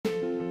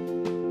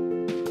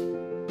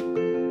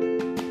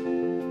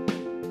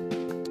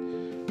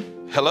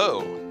Hello,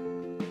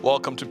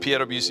 welcome to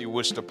PWC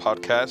Worcester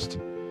Podcast.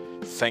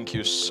 Thank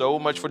you so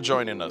much for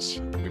joining us.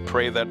 We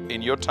pray that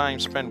in your time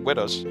spent with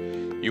us,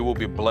 you will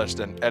be blessed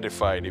and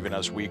edified even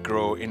as we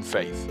grow in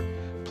faith.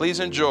 Please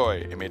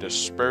enjoy and may the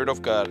Spirit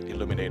of God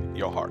illuminate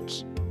your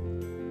hearts.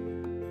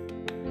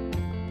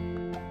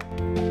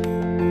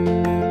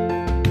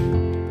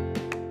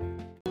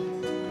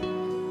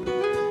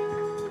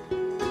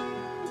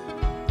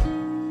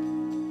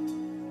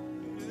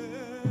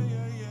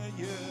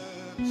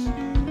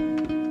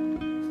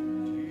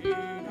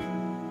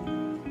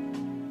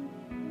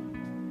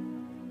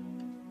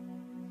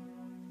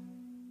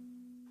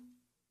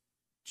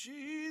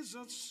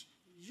 Jesus,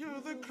 you're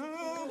the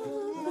cup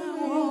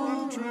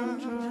I'm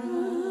drinking.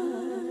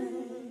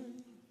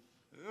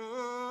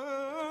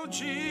 Oh,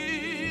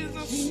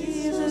 Jesus.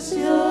 Jesus,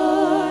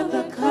 you're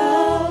the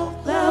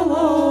cup that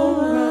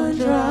won't run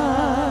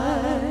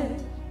dry.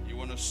 You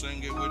want to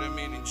sing it with a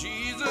meaning.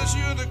 Jesus,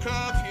 you're the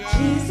cup, yeah.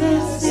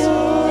 Jesus,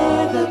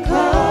 you're the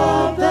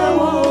cup that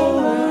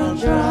won't run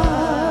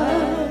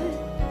dry.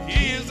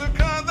 He is the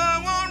cup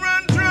that won't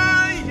run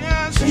dry,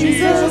 yes.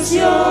 Jesus,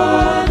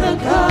 you're the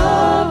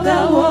cup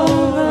that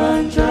won't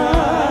run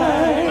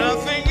dry.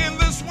 Nothing in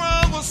this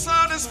world will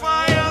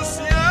satisfy us,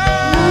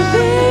 yeah.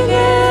 Nothing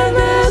in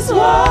this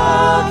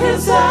world can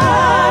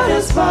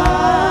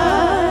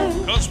satisfy.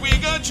 'Cause we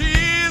got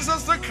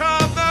Jesus, the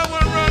cup that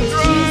won't run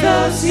dry.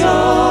 Jesus,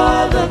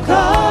 you're the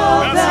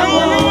cup that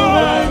won't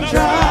run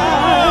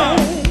dry.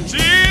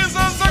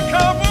 Jesus, the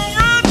cup won't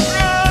run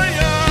dry,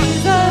 yeah.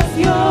 Jesus,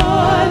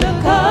 you're the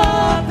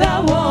cup that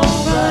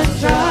won't run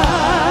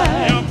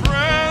dry. Your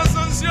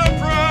presence, your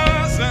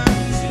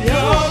presence,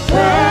 Your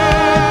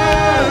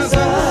presence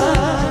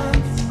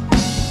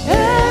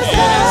is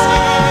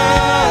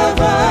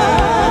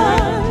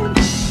heaven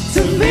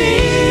to me.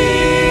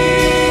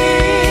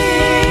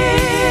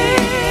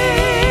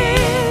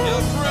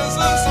 your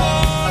presence,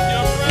 Lord,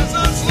 your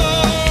presence,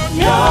 Lord.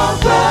 Your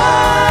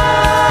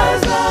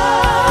presence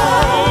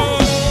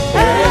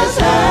is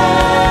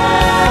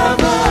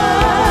heaven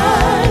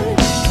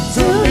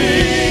to me.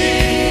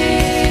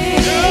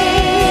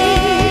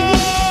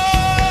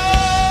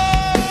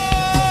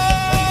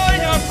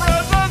 Your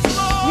presence,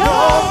 Lord.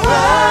 Your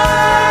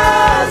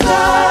presence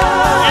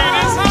It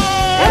is home.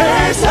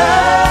 is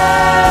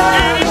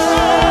heaven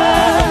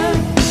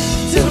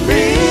to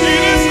me. It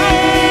is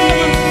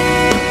home.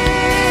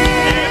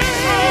 It is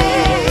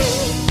home.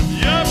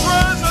 Your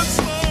presence,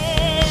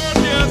 Lord.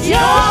 Yes,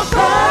 Your presence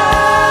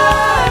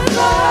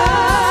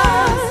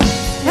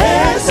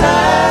is heaven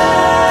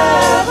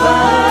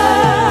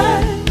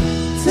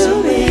to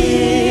me.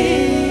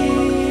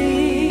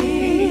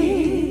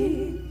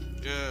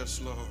 yes,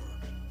 Lord.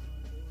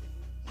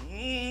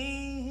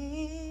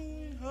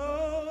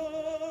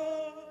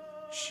 Oh,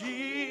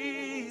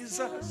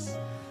 Jesus.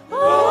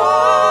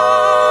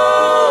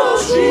 Oh,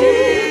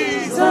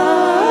 Jesus,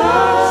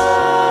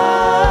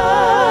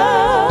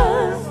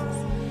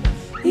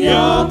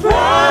 your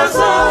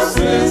presence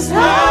is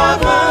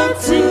heaven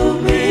to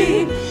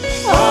me.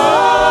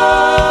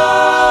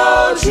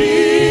 Oh,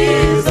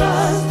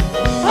 Jesus,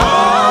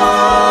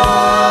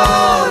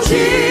 oh,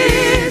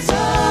 Jesus,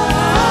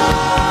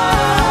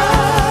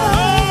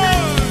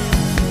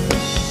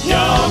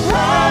 your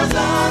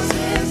presence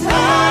is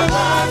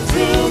heaven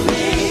to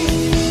me.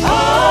 Oh,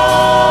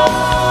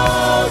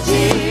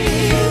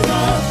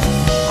 Jesus.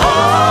 Oh,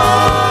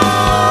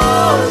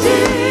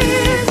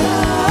 Jesus.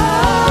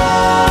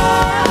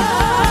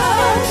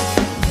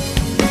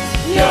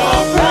 Your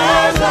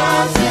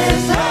presence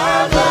is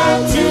heaven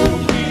to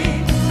me.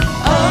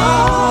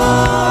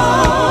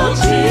 Oh,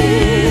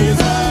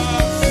 Jesus.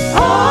 Oh,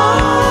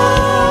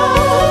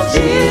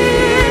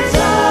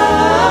 Jesus.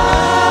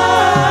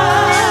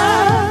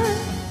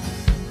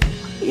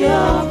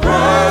 Your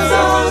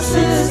presence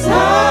is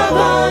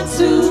heaven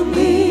to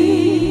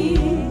me.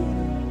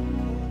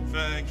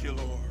 Thank you,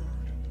 Lord.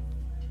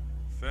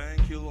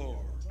 Thank you,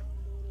 Lord.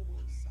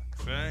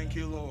 Thank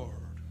you, Lord.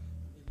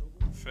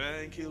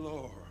 Thank you,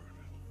 Lord,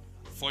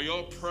 for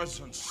your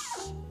presence.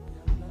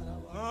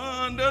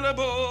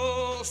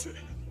 Andelebos,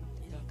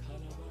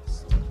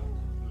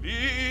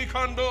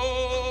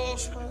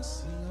 likandos,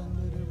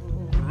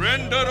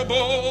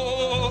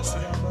 renderebos,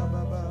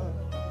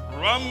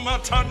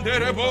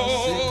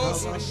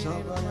 ramatanderebos,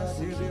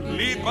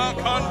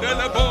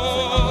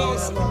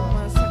 libakandelebos,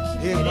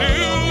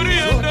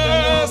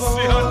 luriendos,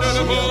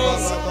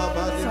 andelebos,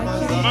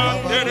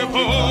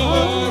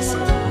 manderebos,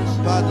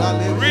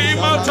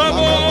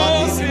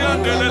 rimatabos,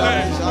 andelele,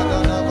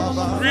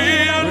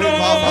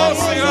 riandos,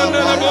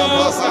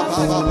 andelebos,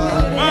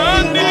 mandiriandos,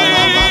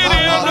 andelebos,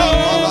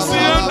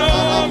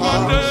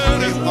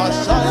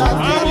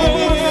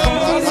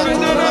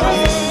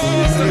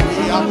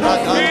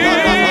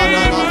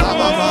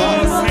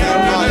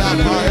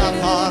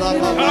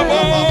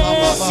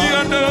 abos,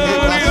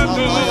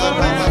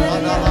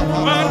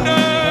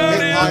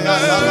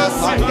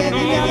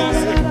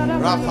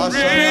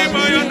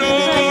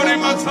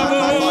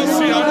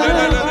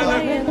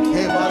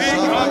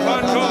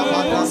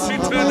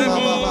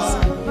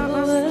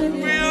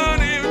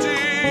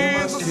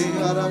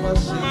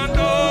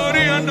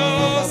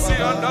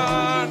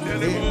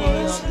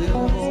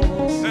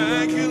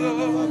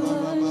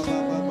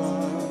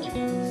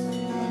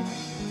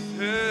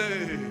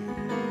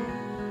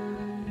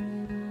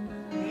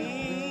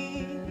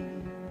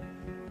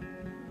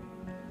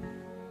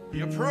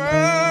 Your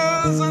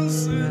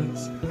presence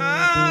is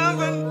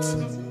heaven to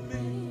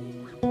me.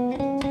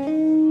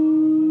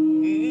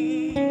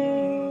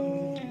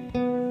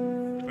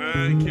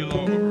 Thank you,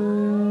 Lord.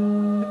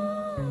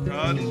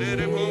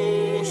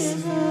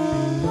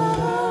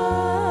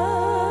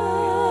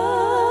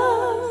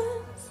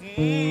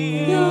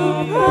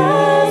 Your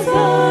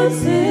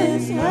presence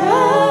is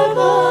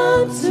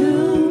heaven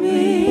to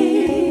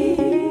me.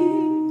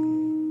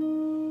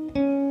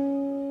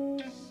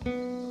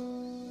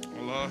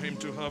 Allow him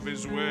to have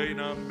his way in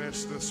our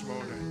midst this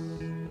morning.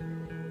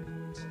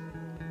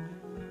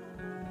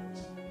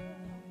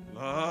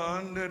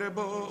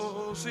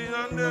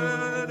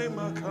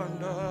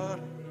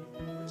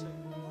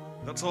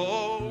 That's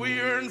all we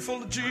yearn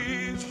for,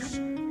 Jesus.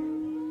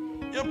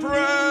 Your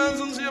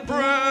presence, your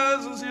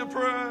presence, your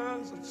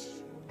presence.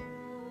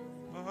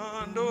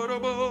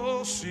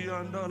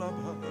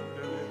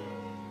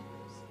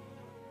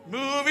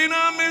 Moving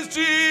on, Miss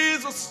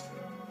Jesus.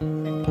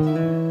 Moving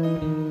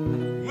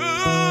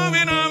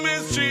on,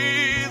 Miss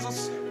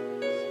Jesus.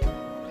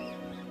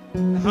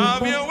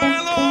 Have your way,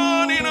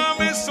 Lord, in our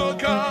midst, oh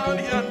God,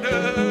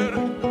 yonder.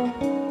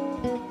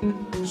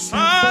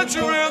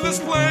 Saturate this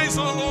place,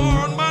 oh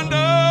Lord,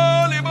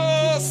 Mandali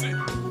Bosi.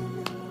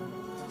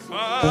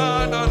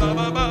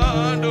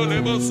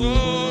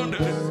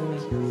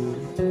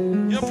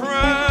 Your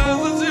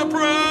presence, your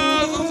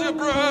presence, your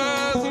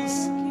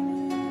presence.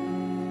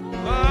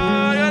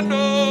 I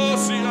know,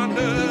 see,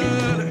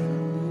 under.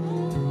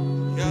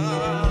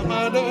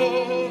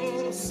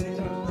 Yamado, see,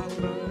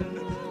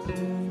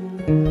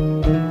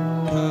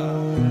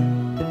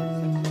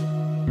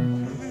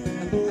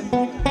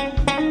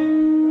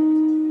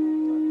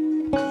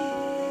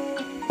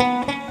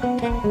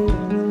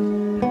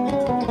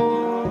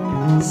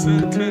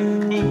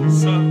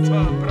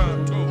 Santa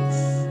Bratos.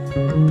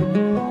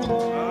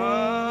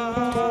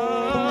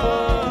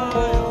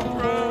 Your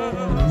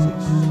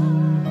presence.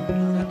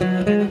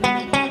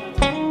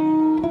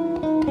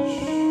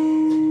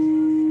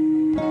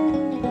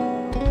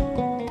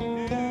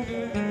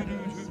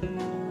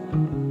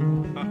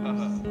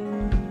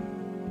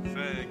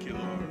 Thank you,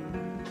 Lord.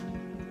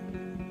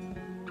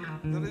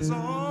 That is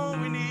all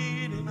we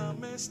need in our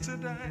midst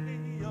today.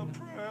 Your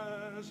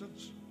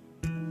presence.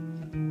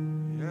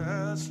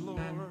 Yes, Lord.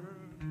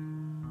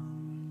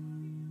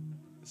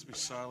 Let's be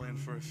silent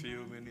for a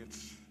few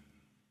minutes.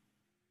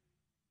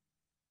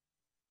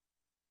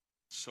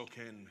 Soak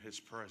in his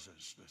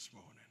presence this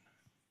morning.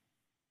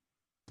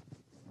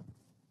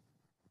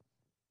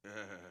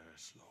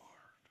 Yes, Lord.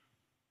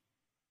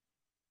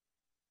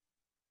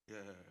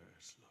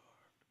 Yes, Lord.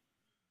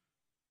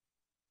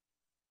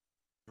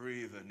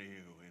 Breathe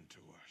anew into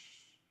us.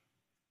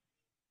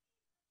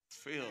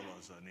 Fill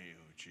us anew,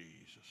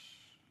 Jesus.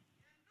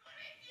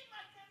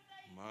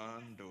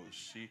 Mando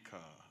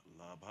Sika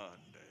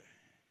Labande.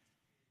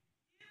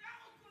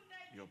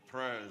 Your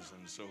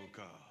presence, oh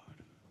God.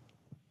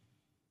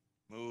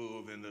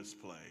 Move in this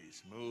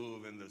place.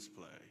 Move in this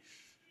place.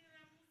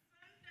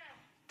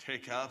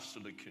 Take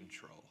absolute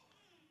control.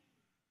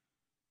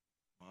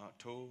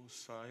 Mato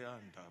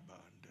Sayanda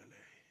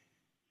Bandele.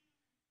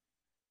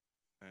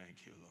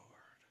 Thank you, Lord.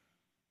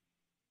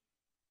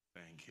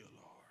 Thank you,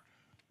 Lord.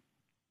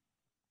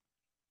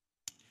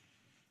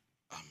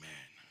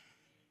 Amen.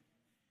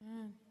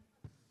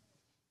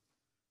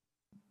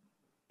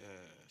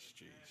 Yes,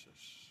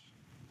 Jesus.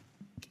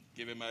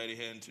 Give a mighty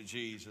hand to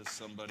Jesus.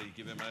 Somebody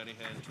give a mighty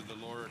hand to the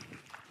Lord.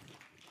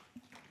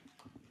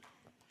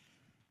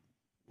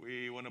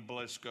 We want to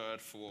bless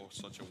God for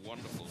such a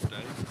wonderful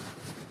day.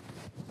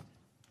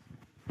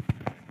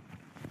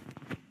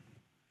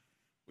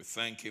 We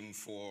thank him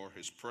for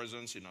his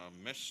presence in our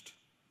midst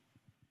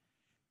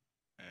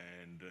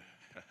and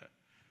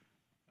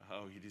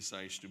how he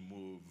decides to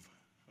move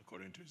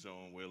according to his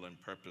own will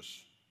and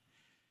purpose.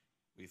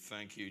 We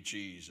thank you,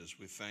 Jesus.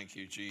 We thank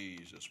you,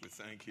 Jesus. We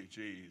thank you,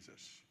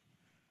 Jesus.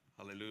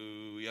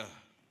 Hallelujah.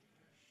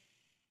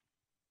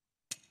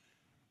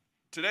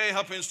 Today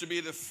happens to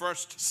be the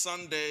first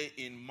Sunday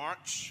in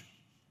March,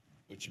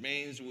 which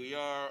means we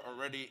are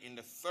already in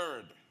the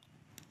third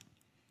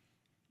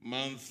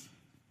month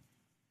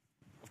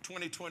of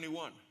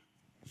 2021.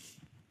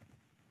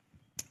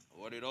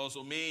 What it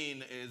also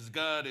means is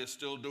God is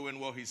still doing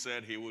what he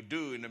said he would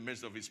do in the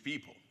midst of his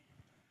people.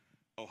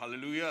 Oh,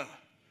 hallelujah.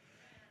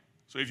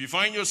 So if you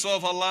find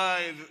yourself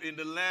alive in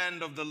the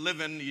land of the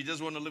living, you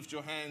just want to lift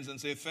your hands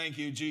and say, thank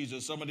you,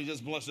 Jesus. Somebody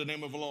just bless the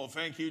name of the Lord.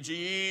 Thank you,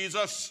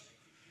 Jesus.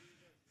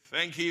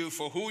 Thank you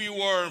for who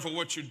you are and for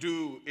what you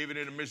do, even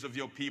in the midst of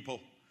your people.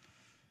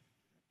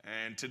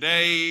 And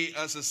today,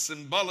 as a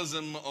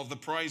symbolism of the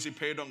price he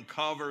paid on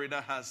Calvary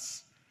that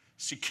has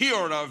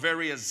secured our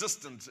very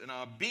existence and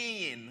our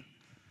being,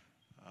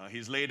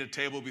 he's laid a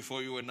table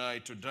before you and I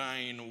to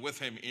dine with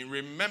him in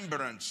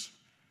remembrance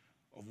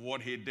of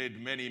what he did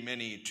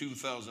many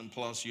 2,000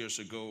 plus years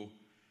ago,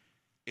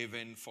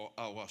 even for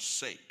our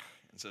sake.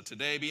 And so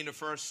today, being the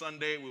first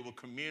Sunday, we will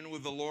commune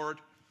with the Lord,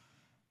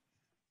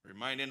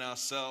 reminding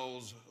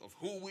ourselves of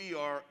who we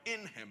are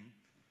in him,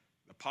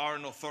 the power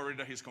and authority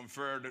that he's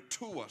conferred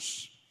to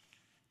us,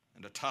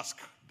 and the task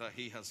that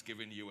he has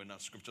given you. And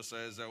that scripture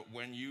says that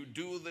when you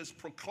do this,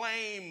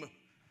 proclaim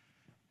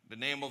the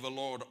name of the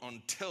Lord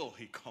until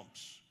he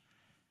comes.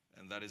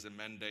 And that is a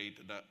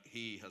mandate that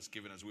he has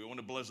given us. We want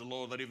to bless the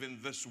Lord that even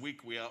this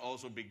week we are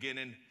also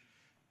beginning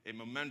a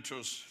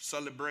momentous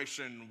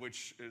celebration,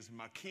 which is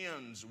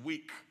Mackian's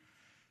Week.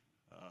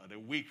 The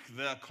week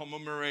that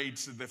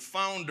commemorates the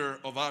founder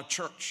of our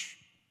church,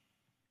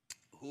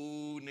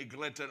 who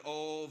neglected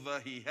all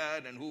that he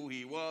had and who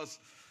he was,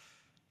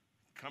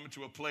 coming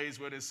to a place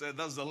where they said,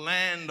 that's the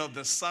land of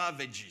the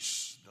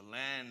savages. The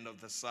land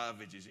of the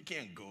savages. You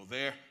can't go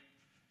there.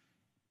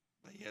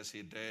 But yes,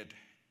 he did.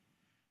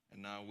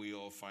 And now we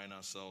all find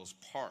ourselves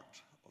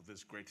part of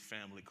this great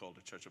family called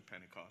the Church of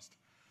Pentecost.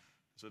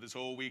 So this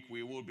whole week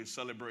we will be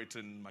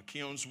celebrating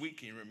Mackian's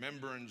Week in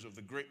remembrance of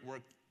the great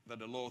work that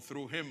the Lord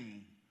through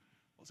him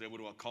was able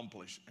to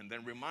accomplish. And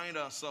then remind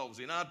ourselves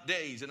in our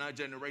days, in our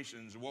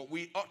generations, what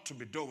we ought to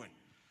be doing,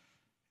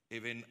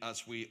 even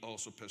as we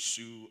also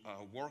pursue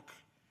our work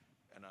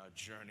and our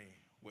journey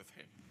with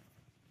him.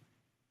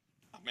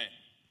 Amen.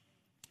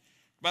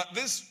 But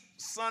this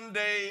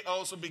Sunday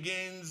also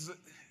begins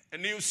a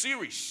new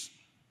series.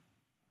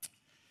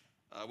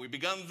 We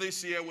began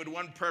this year with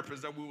one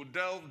purpose, that we will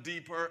delve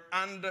deeper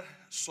and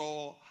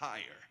soar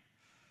higher.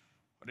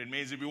 What it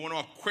means is we want to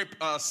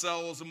equip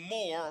ourselves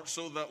more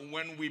so that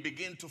when we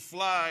begin to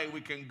fly,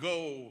 we can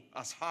go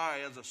as high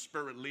as the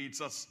Spirit leads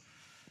us.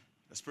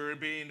 The Spirit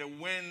being the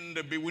wind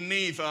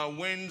beneath our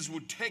wings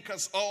would take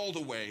us all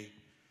the way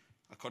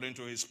according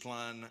to his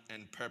plan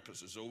and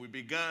purposes. So we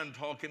began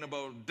talking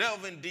about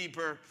delving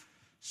deeper,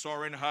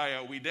 soaring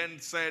higher. We then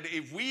said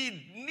if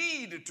we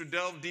need to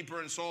delve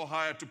deeper and soar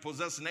higher to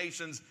possess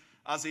nations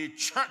as a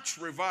church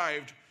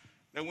revived,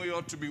 then we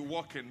ought to be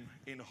walking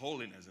in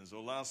holiness. And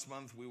so last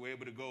month we were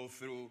able to go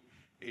through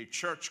a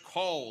church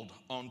called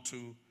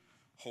unto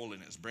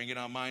holiness, bringing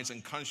our minds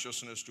and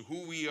consciousness to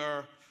who we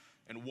are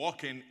and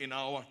walking in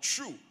our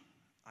true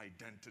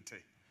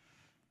identity.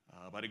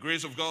 By the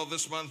grace of God,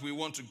 this month we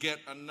want to get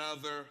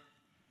another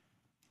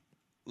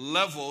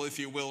level, if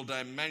you will,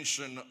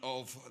 dimension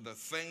of the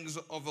things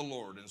of the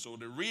Lord. And so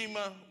the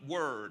Rhema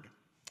word,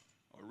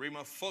 or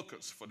Rhema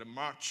focus for the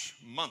March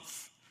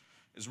month,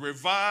 is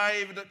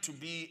revived to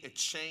be a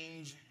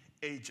change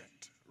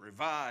agent.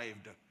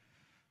 Revived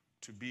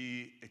to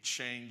be a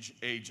change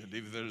agent.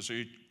 If there's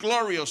a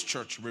glorious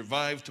church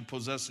revived to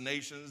possess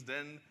nations,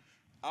 then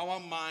our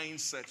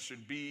mindset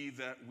should be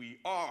that we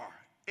are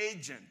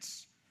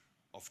agents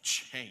of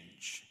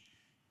change.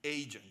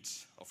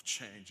 Agents of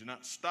change,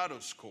 not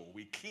status quo.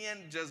 We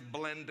can't just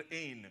blend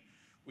in.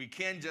 We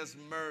can't just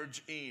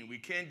merge in. We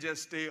can't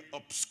just stay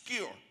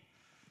obscure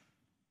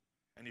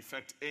and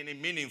effect any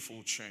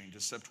meaningful change,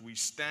 except we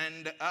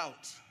stand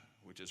out,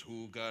 which is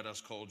who God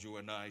has called you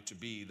and I to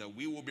be, that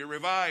we will be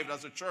revived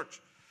as a church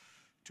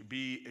to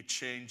be a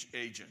change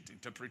agent.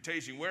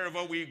 Interpretation,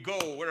 wherever we go,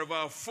 wherever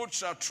our foot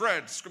shall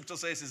tread, Scripture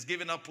says is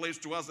given a place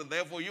to us, and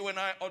therefore you and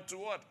I ought to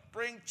what?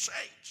 Bring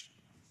change.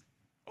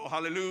 Oh,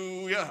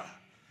 hallelujah.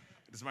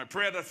 It is my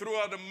prayer that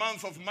throughout the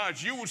month of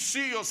March, you will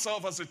see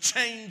yourself as a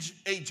change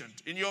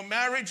agent. In your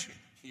marriage,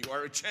 you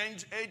are a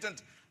change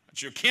agent.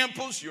 At your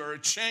campus, you are a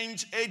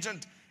change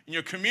agent. In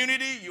your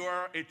community, you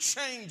are a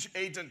change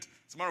agent.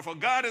 As a matter of fact,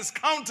 God is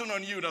counting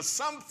on you that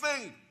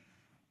something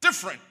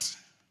different,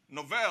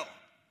 novel,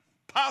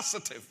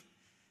 positive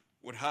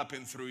would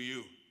happen through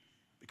you,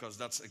 because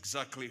that's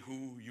exactly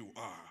who you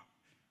are.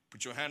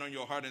 Put your hand on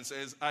your heart and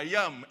says, I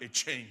am a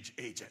change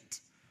agent.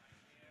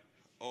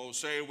 Oh,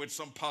 say it with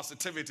some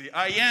positivity.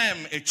 I am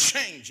a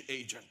change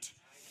agent.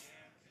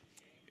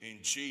 In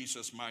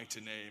Jesus'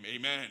 mighty name,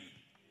 amen.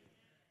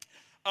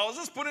 I was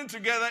just putting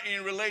together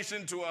in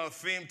relation to our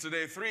theme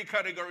today 3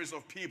 categories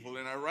of people,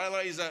 and I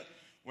realized that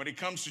when it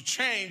comes to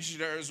change,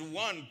 there's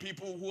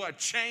people who are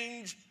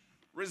change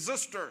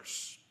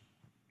resistors.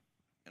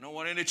 They don't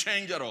want any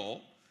change at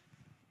all.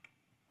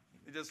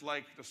 They just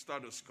like the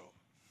status quo.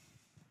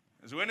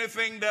 And so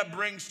anything that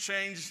brings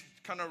change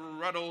kind of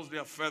rattles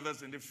their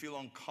feathers and they feel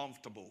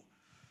uncomfortable.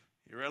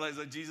 You realize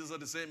that Jesus had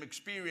the same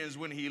experience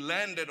when he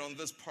landed on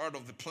this part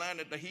of the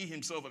planet that he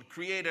himself had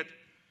created,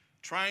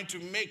 trying to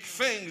make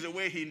things the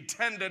way he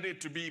intended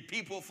it to be.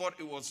 People thought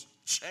it was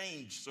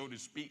change, so to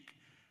speak,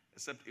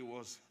 except it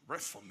was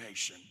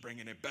reformation,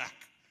 bringing it back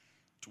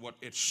to what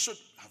it should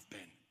have been.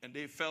 And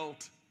they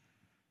felt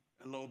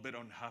a little bit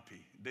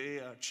unhappy. They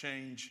are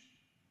change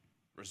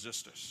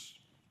resistors.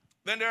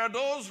 Then there are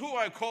those who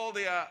I call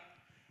they are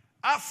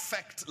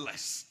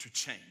affectless to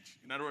change.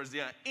 In other words, they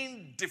are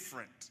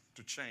indifferent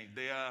to change.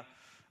 They are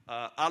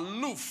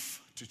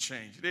aloof to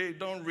change. They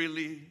don't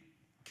really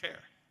care.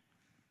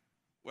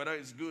 Whether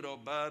it's good or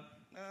bad,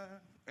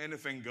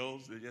 anything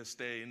goes. They just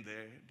stay in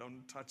there.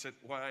 Don't touch it.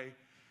 Why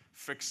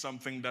fix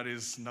something that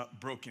is not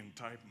broken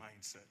type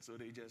mindset? So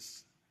they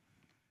just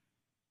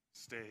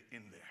stay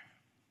in there.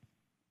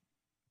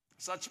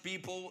 Such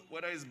people,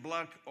 whether it's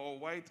black or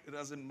white, it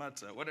doesn't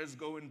matter. Whether it's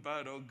going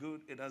bad or good,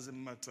 it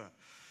doesn't matter.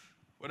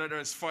 Whether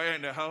there's fire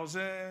in the house,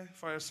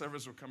 fire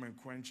service will come and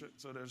quench it,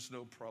 so there's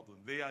no problem.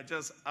 They are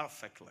just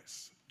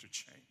affectless to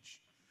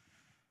change.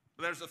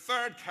 There's a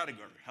third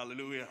category,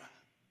 hallelujah.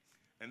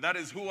 And that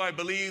is who I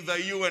believe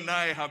that you and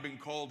I have been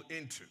called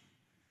into.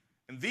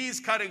 And these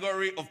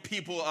category of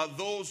people are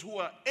those who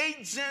are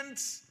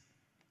agents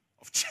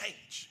of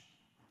change.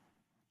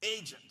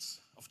 Agents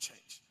of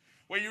change.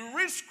 When you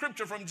read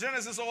scripture from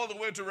Genesis all the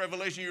way to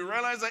Revelation, you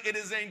realize that it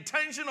is the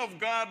intention of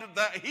God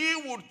that he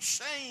would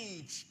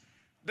change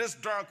this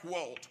dark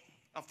world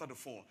after the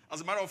fall.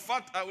 As a matter of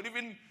fact, I would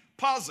even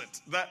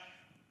posit that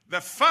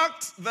the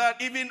fact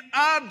that even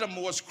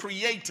Adam was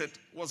created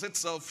was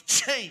itself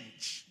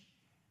change.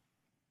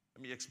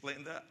 Let me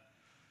explain that.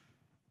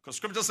 Because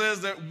scripture says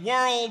the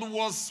world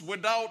was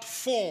without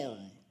form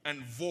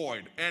and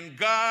void. And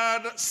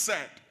God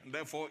said, and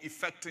therefore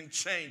effecting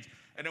change.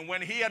 And then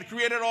when he had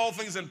created all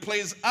things and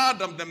placed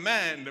Adam, the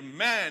man,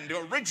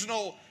 the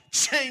original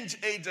change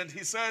agent,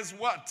 he says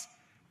what?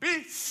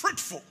 Be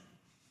fruitful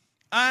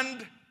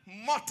and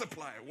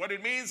multiply. What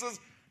it means is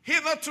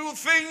hitherto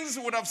things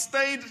would have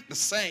stayed the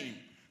same.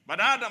 But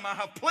Adam, I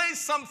have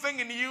placed something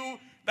in you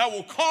that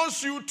will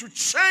cause you to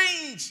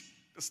change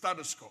the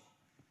status quo.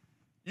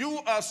 You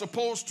are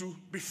supposed to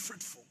be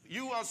fruitful.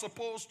 You are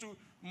supposed to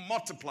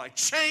multiply.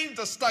 Change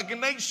the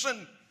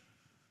stagnation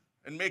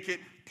and make it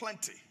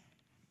plenty.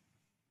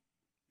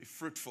 Be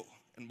fruitful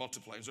and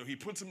multiply. So he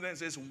puts him there and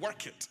says,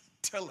 work it,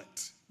 till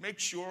it. Make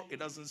sure it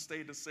doesn't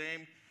stay the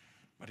same,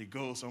 but it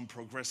goes on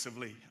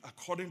progressively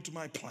according to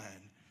my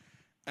plan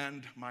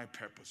and my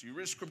purpose. You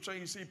read scripture,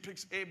 you see he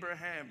picks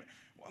Abraham.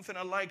 One thing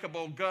I like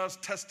about God's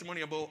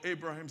testimony about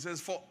Abraham says,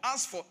 for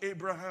as for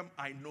Abraham,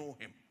 I know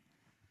him.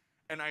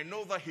 And I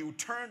know that he will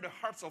turn the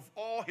hearts of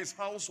all his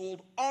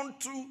household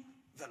unto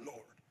the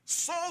Lord.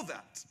 So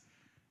that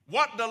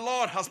what the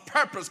Lord has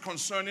purposed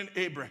concerning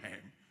Abraham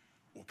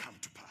will come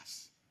to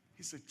pass.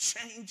 He's a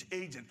change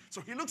agent.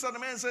 So he looks at the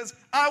man and says,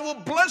 I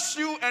will bless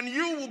you and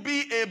you will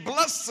be a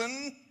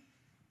blessing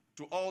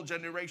to all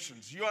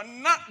generations. You are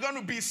not going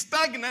to be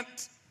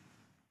stagnant.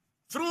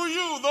 Through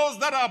you, those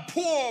that are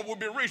poor will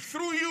be rich.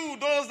 Through you,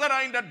 those that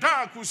are in the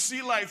dark will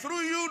see light.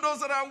 Through you, those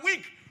that are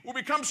weak will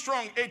become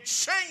strong. A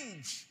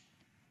change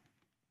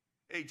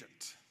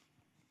agent.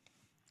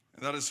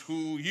 And that is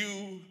who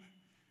you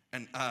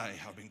and I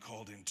have been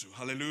called into.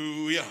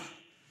 Hallelujah.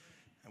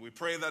 And we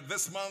pray that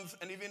this month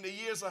and even the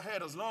years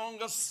ahead, as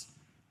long as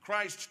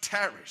Christ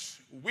tarries,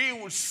 we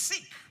will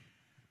seek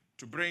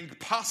to bring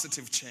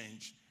positive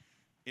change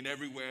in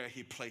everywhere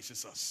he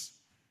places us.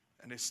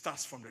 And it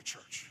starts from the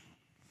church.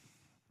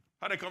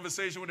 I had a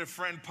conversation with a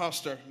friend,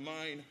 pastor of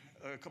mine,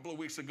 a couple of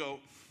weeks ago.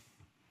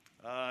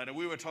 And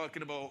we were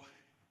talking about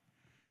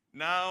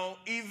now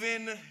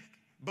even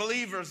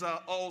believers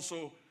are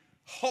also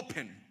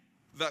hoping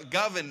that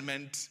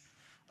government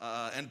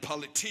and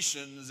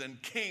politicians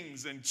and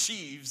kings and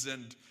chiefs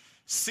and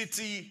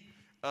city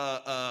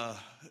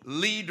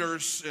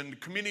leaders and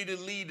community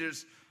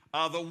leaders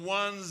are the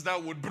ones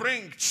that would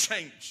bring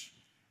change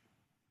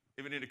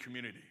even in the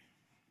community.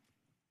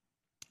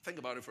 Think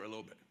about it for a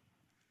little bit.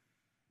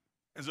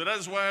 And so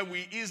that's why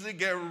we easily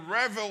get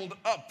reveled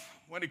up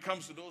when it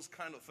comes to those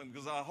kind of things.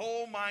 Because our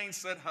whole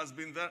mindset has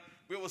been that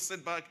we will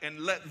sit back and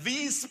let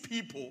these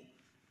people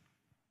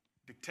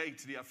dictate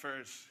the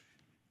affairs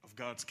of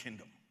God's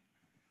kingdom.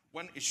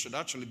 When it should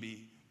actually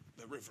be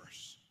the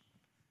reverse.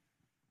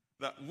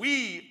 That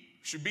we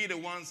should be the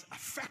ones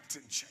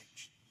affecting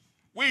change.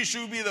 We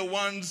should be the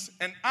ones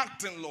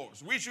enacting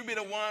laws. We should be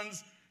the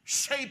ones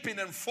shaping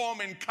and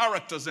forming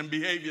characters and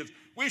behaviors.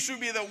 We should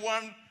be the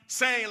one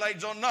saying, like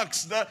John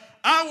Knox, that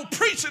I will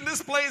preach in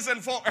this place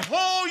and for a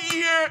whole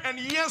year and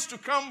years to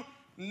come,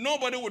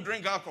 nobody will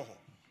drink alcohol.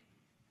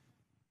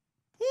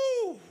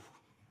 Woo!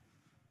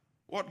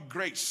 What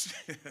grace.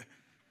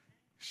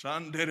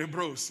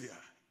 Shanderebrosia.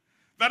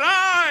 That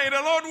I,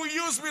 the Lord, will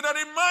use me, that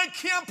in my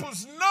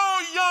campus, no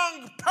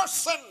young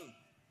person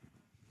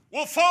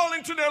will fall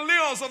into the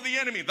lures of the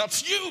enemy.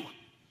 That's you.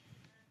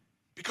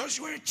 Because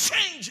you are a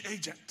change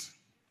agent.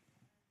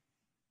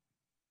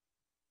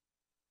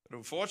 But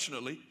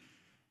unfortunately,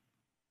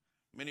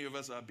 many of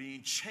us are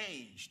being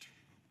changed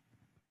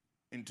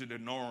into the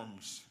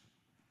norms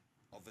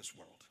of this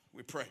world.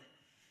 We pray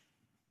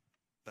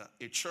that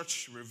a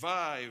church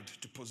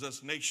revived to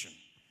possess nation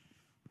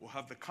will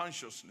have the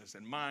consciousness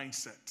and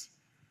mindset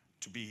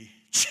to be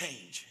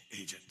change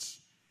agents.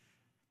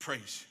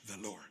 Praise the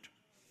Lord.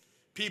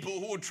 People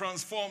who will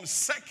transform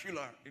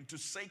secular into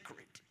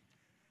sacred.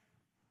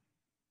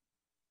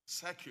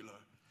 Secular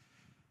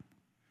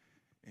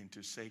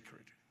into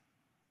sacred.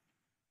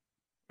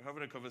 We're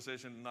having a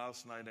conversation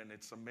last night, and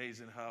it's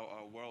amazing how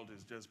our world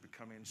is just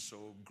becoming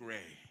so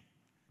gray.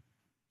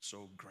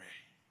 So gray.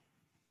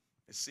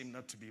 It seemed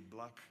not to be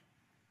black.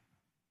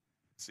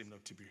 It seemed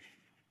not to be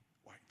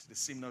white. It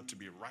seemed not to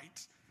be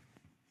right.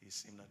 It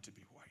seemed not to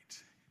be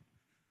white.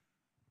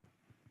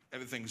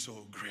 Everything's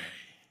so gray.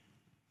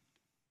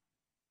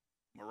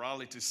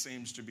 Morality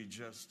seems to be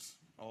just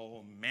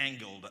all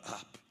mangled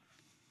up.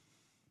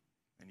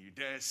 And you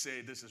dare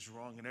say this is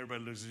wrong, and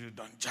everybody looks at you,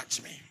 don't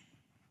judge me.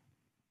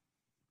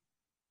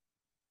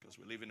 Because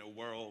we live in a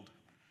world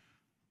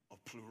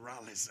of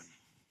pluralism.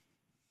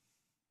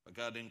 But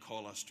God didn't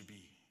call us to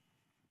be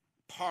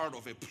part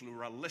of a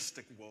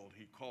pluralistic world,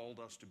 he called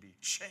us to be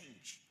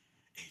change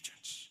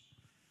agents.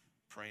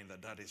 Praying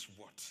that that is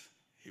what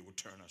he will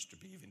turn us to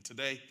be even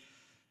today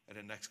and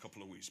the next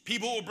couple of weeks.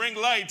 People will bring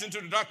light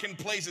into the darkened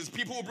places.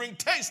 People will bring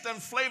taste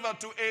and flavor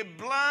to a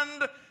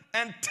bland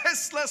and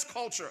tasteless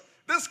culture.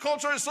 This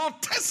culture is so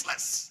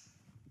tasteless.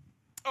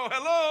 Oh,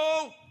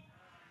 hello.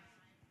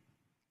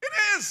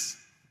 It is.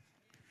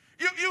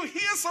 You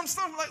hear some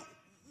stuff like,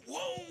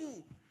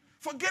 whoa.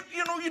 Forget,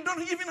 you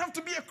don't even have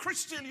to be a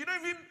Christian. You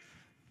don't even,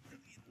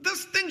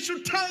 this thing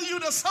should tell you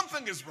that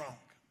something is wrong.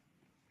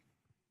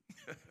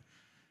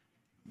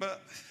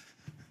 But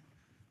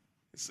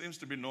it seems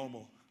to be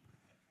normal.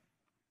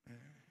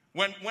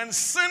 When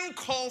sin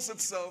calls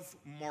itself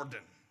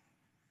modern,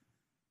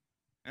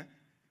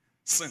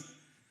 sin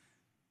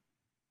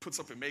puts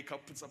up a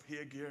makeup, puts up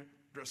hair gear,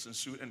 dress in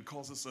suit, and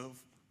calls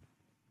itself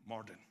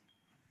modern.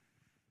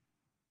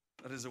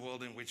 That is the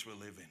world in which we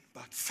live in.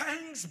 But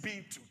thanks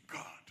be to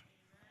God.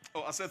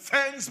 Oh, I said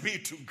thanks be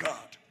to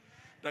God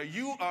that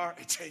you are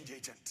a change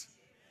agent.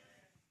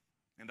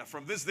 And that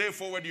from this day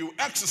forward you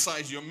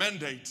exercise your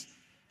mandate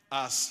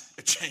as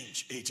a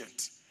change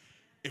agent,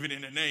 even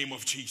in the name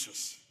of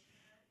Jesus.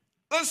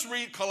 Let's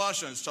read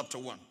Colossians chapter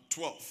 1,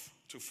 12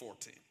 to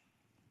 14.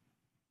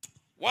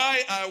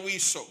 Why are we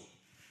so?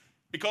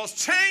 Because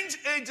change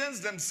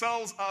agents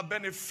themselves are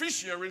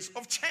beneficiaries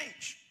of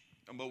change.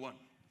 Number one,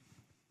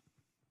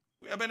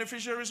 we are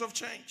beneficiaries of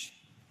change.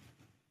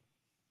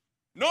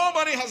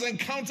 Nobody has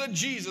encountered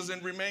Jesus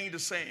and remained the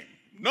same.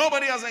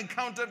 Nobody has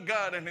encountered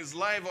God and his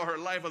life or her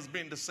life has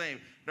been the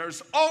same.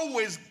 There's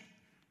always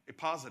a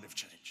positive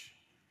change.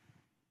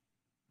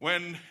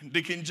 When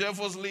Deacon Jeff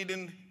was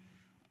leading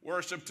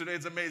worship today,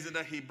 it's amazing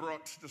that he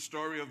brought the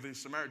story of the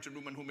Samaritan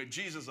woman who met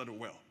Jesus at the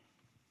well.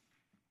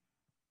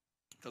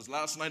 Because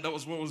last night, that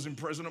was what was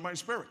impressing on my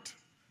spirit.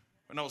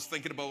 When I was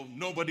thinking about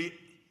nobody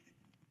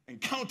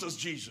encounters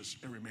Jesus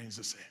and remains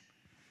the same.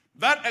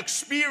 That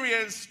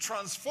experience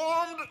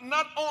transformed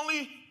not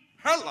only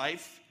her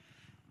life,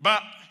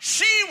 but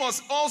she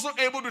was also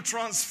able to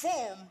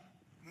transform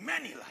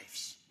many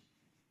lives.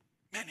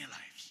 Many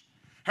lives.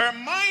 Her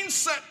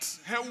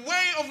mindset, her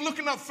way of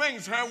looking at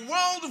things, her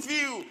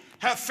worldview,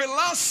 her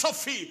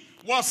philosophy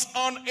was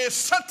on a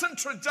certain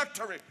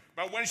trajectory.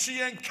 But when she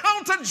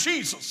encountered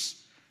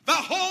Jesus, the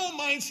whole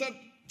mindset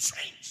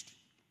changed.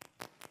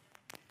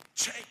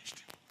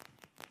 Changed.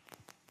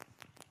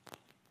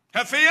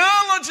 Her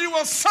theology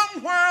was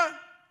somewhere,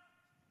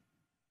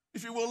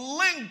 if you will,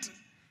 linked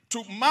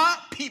to my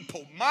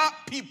people,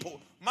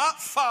 my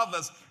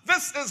fathers.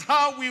 This is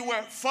how we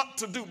were thought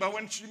to do. But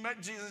when she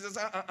met Jesus, she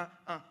said,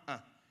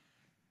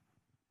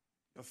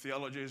 your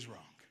theology is wrong.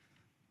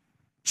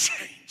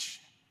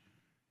 Change.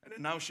 And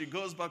then now she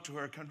goes back to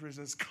her country and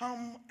says,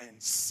 come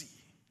and see.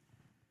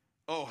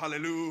 Oh,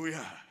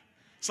 hallelujah.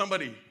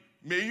 Somebody,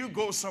 may you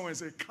go somewhere and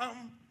say,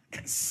 come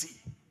and see.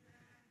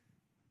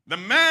 The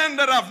man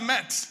that I've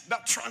met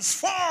that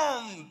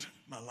transformed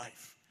my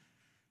life,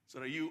 so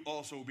that you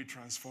also will be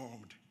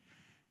transformed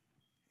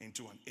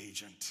into an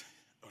agent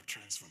of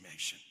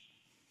transformation.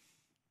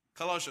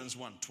 Colossians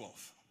 1:12.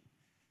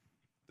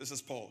 This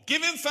is Paul.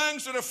 Giving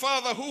thanks to the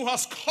Father who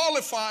has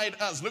qualified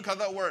us. Look at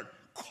that word.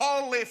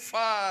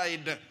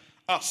 Qualified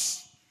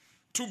us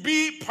to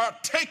be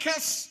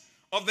partakers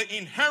of the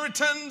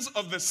inheritance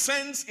of the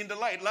saints in the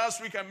light.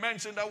 Last week I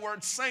mentioned that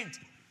word saint.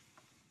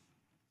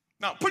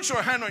 Now, put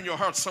your hand on your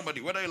heart,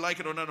 somebody, whether you like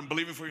it or not, I'm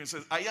believing for you, and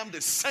says, I am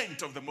the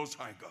saint of the Most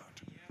High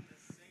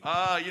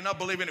God. You're not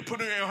believing it.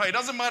 Put it in your heart. It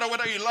doesn't matter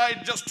whether you lied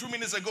just 2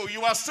 minutes ago.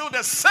 You are still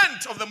the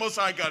saint of the Most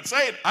High God.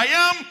 Say it. I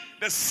am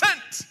the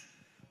saint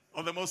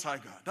of the Most High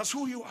God. That's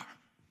who you are.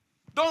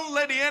 Don't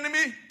let the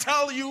enemy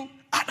tell you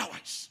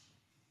otherwise.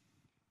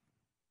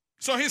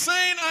 So he's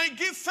saying, I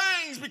give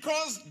thanks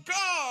because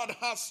God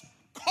has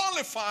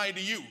qualified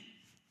you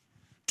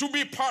to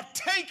be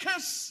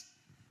partakers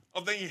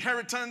of the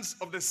inheritance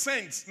of the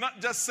saints. Not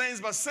just saints,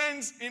 but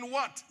saints in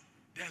what?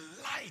 The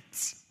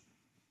light.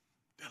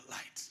 The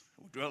light.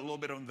 We'll dwell a little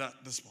bit on that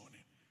this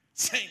morning.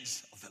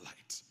 Saints of the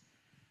light.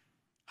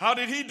 How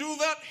did he do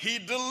that? He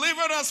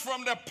delivered us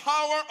from the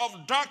power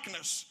of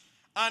darkness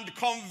and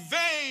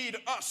conveyed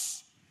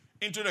us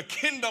into the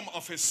kingdom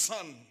of his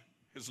Son,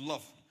 his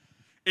love,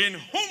 in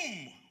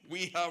whom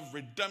we have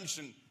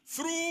redemption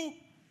through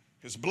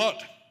his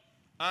blood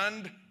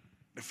and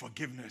the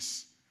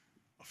forgiveness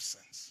of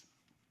sins.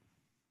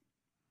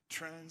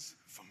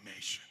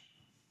 Transformation.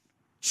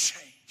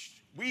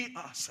 Changed. We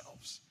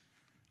ourselves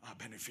are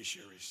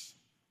beneficiaries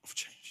of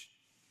change.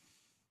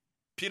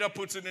 Peter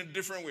puts it in a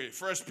different way.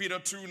 1 Peter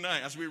 2:9,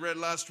 as we read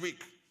last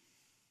week.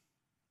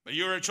 But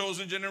you're a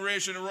chosen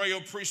generation, a royal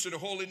priesthood, a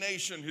holy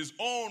nation, his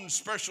own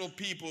special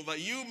people, that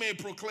you may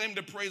proclaim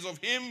the praise of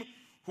him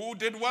who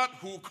did what?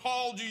 Who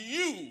called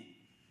you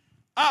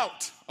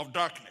out of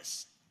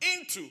darkness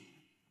into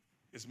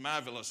his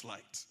marvelous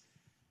light.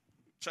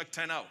 Check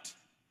 10 out.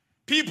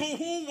 People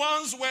who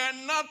once were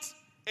not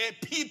a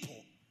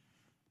people,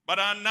 but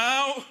are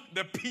now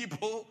the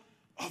people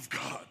of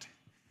God.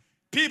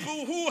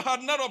 People who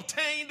had not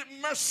obtained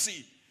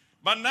mercy,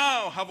 but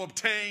now have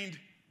obtained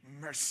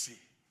mercy.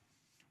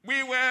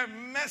 We were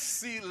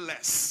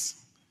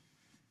merciless.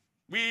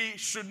 We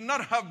should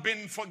not have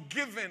been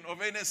forgiven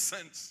of any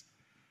sins.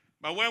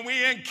 But when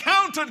we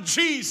encountered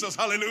Jesus,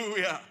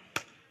 hallelujah,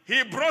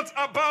 he brought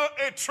about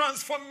a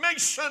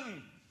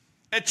transformation,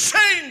 a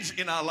change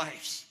in our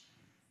lives.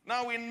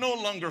 Now we're no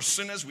longer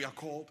sinners, we are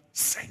called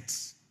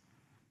saints.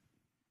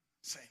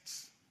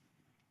 Saints.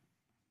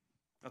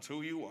 That's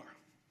who you are.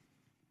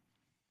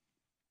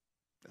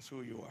 That's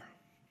who you are.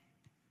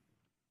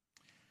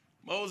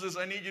 Moses,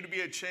 I need you to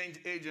be a change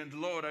agent.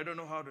 Lord, I don't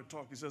know how to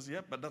talk. He says,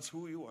 yep, but that's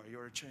who you are.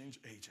 You're a change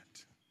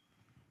agent.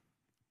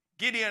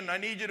 Gideon, I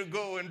need you to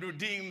go and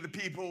redeem the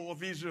people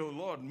of Israel.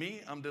 Lord,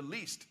 me, I'm the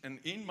least. And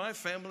in my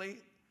family,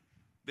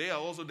 they are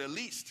also the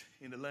least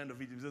in the land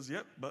of Egypt. He says,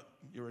 yep, but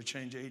you're a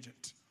change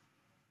agent.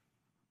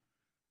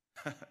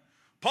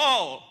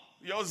 Paul,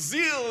 your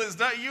zeal is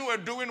that you are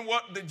doing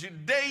what the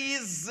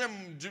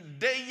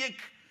Judaic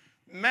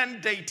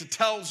mandate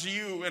tells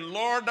you. And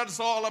Lord, that's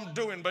all I'm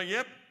doing. But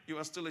yep, you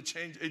are still a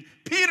change agent.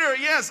 Peter,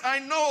 yes, I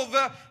know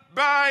that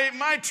by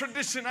my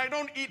tradition, I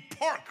don't eat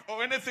pork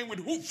or anything with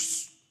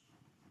hoofs.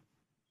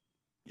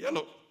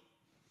 Yellow.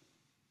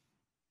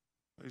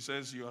 He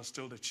says you are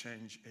still the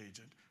change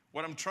agent.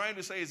 What I'm trying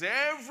to say is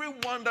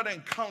everyone that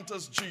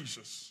encounters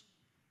Jesus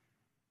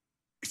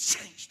is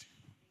changed.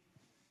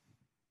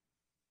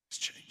 It's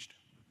changed.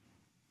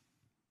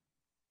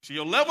 See,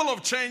 your level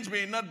of change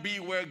may not be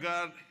where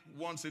God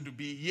wants it to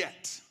be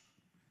yet.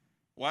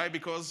 Why?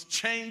 Because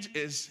change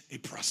is a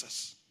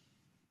process.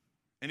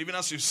 And even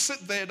as you sit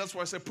there, that's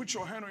why I say, put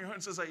your hand on your heart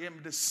and says, I am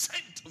the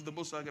saint of the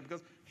Most High God,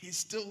 because he's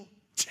still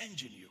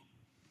changing you.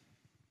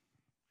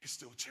 He's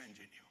still changing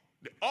you.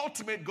 The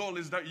ultimate goal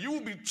is that you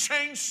will be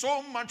changed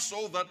so much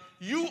so that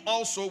you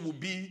also will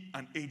be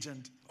an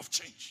agent of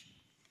change.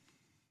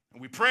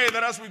 And we pray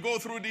that as we go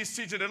through this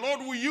teaching, the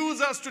Lord will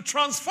use us to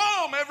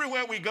transform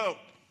everywhere we go.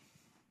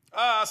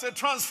 I said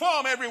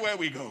transform everywhere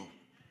we go.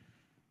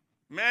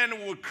 Men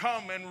will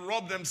come and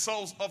rob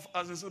themselves of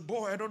us. I said,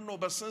 boy, I don't know,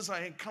 but since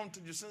I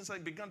encountered you, since I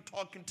began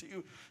talking to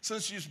you,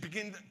 since you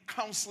began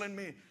counseling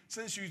me,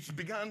 since you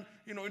began,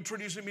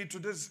 introducing me to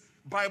this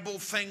Bible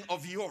thing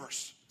of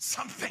yours,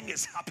 something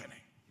is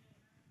happening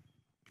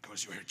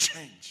because you're a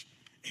change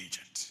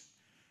agent.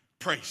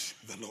 Praise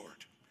the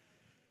Lord.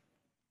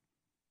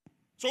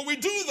 So we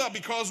do that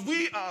because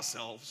we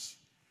ourselves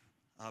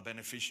are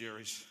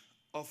beneficiaries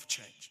of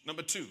change.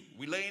 Number two,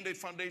 we lay in the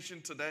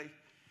foundation today,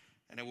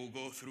 and then we'll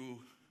go through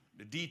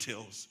the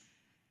details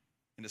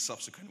in the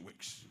subsequent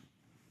weeks.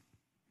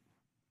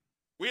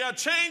 We are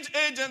change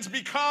agents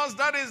because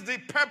that is the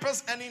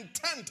purpose and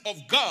intent of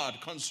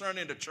God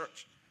concerning the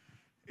church.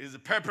 It is the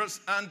purpose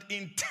and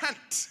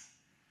intent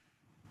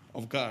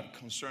of God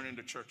concerning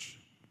the church.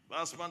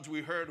 Last month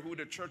we heard who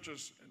the church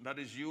is, and that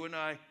is you and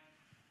I,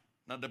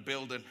 not the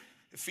building.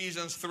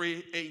 Ephesians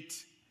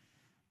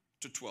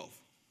 3:8-12.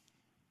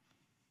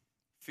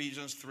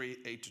 Ephesians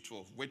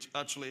 3:8-12, which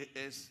actually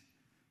is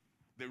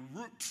the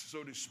root,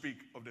 so to speak,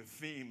 of the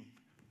theme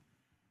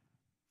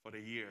for the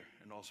year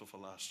and also for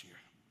last year.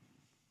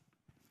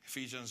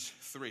 Ephesians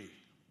 3,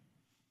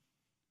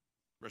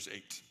 verse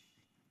 8.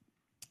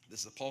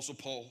 This is Apostle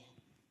Paul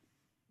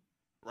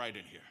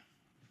writing here.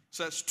 It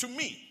says, to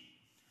me,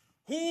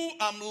 who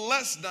am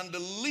less than the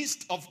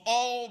least of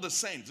all the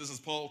saints. This is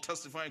Paul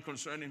testifying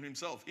concerning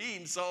himself. He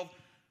himself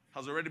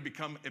has already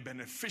become a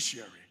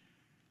beneficiary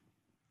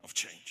of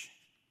change.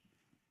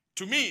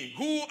 To me,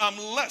 who am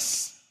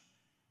less,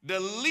 the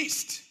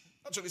least.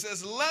 Actually, it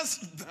says less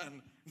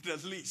than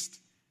the least.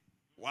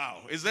 Wow.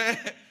 Is there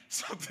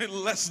something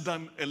less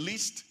than a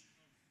least?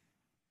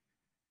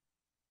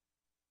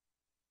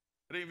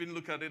 I didn't even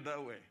look at it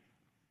that way.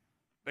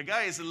 The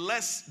guy is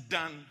less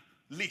than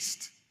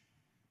least.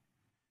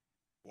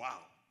 Wow.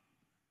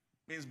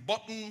 Means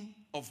bottom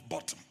of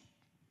bottom.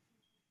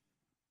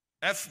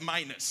 F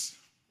minus.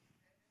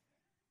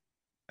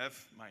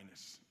 F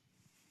minus.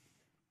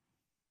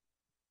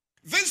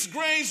 This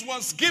grace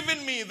was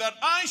given me that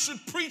I should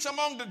preach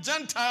among the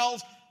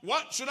Gentiles.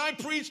 What should I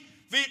preach?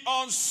 The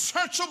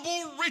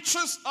unsearchable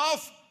riches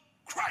of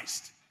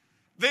Christ.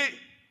 The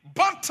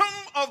bottom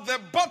of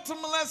the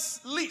bottomless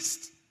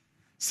least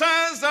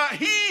says that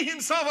he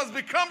himself has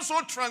become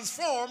so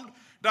transformed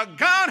that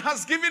God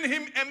has given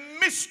him a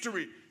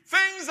mystery.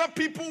 Things that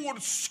people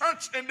would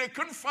search and they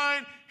couldn't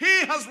find.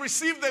 He has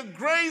received the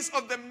grace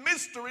of the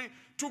mystery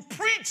to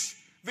preach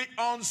the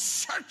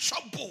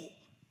unsearchable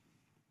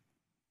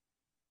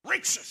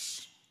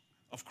riches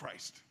of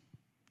Christ.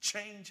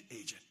 Change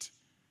agent.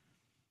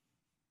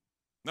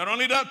 Not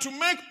only that, to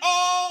make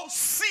all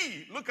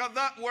see. Look at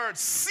that word,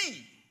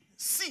 see.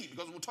 See,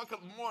 because we'll talk a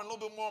little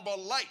bit more about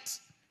light.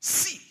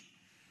 See.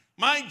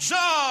 My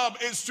job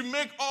is to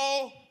make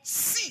all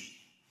see.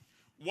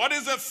 What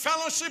is the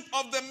fellowship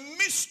of the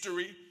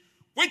mystery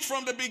which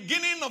from the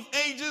beginning of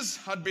ages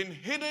had been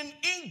hidden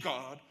in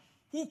God,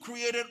 who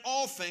created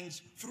all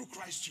things through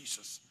Christ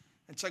Jesus.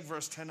 And check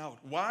verse 10 out.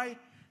 Why?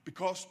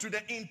 Because to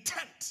the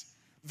intent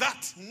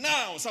that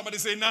now, somebody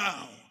say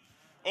now.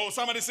 Oh,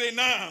 somebody say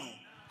now.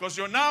 Because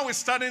your now is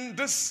starting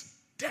this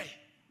day.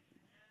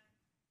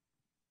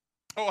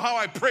 Oh, how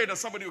I pray that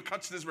somebody will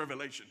catch this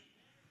revelation.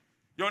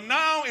 Your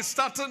now is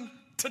starting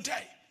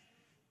today.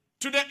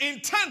 To the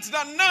intent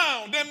that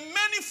now the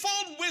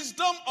manifold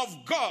wisdom of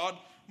God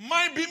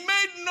might be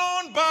made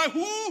known by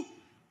who?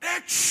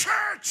 The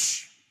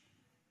church.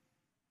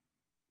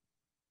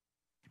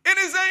 It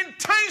is the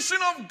intention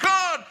of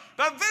God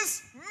that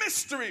this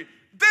mystery,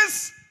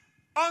 this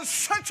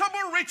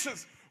unsearchable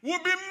riches will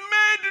be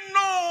made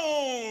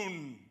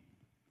known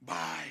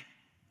by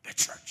the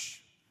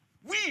church.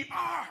 We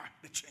are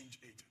the change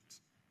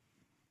agents.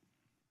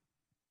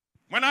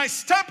 When I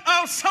step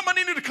out,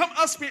 somebody need to come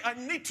ask me, I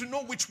need to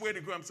know which way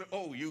to go. I'm saying,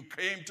 oh, you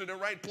came to the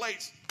right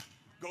place.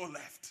 Go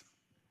left.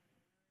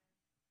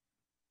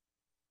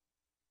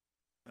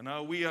 And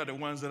now we are the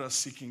ones that are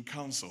seeking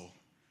counsel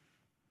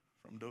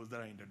from those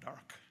that are in the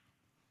dark.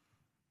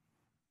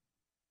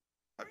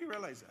 Have you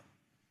realized that?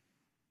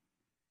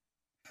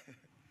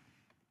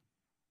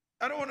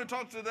 I don't want to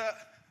talk to that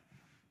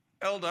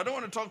elder. I don't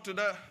want to talk to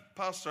that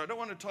pastor. I don't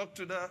want to talk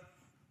to that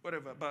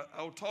whatever. But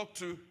I'll talk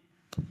to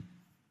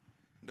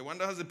the one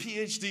that has a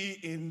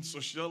PhD in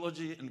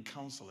sociology and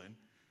counseling,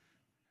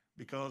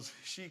 because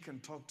she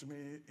can talk to me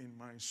in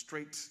my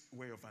straight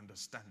way of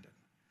understanding.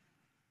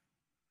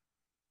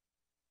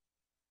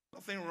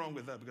 Nothing wrong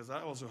with that, because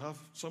I also have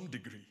some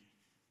degree.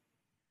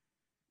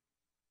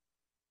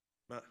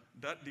 But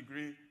that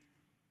degree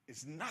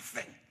is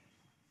nothing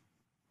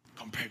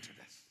compared to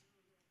this.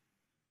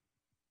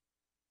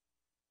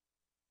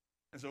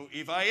 And so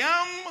if I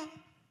am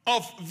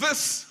of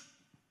this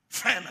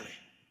family,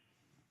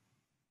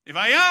 if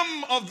I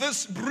am of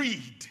this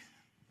breed,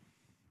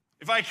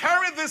 if I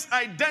carry this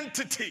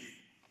identity,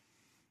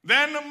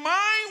 then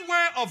my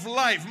way of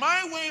life,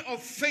 my way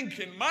of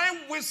thinking, my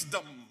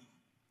wisdom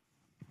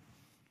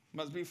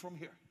must be from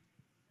here.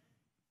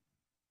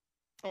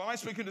 Oh, am I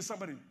speaking to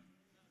somebody?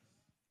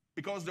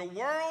 Because the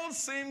world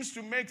seems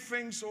to make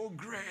things so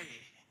gray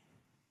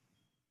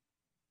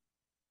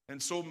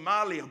and so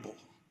malleable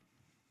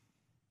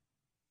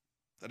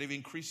that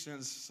even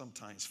Christians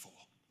sometimes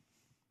fall.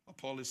 What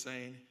Paul is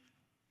saying,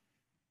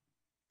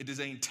 it is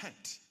the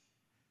intent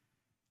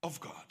of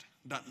God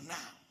that now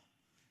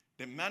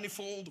the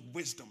manifold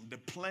wisdom, the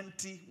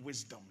plenty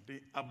wisdom,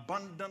 the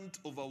abundant,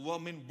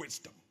 overwhelming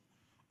wisdom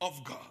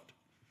of God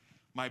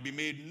might be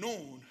made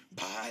known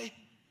by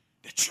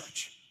the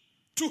church.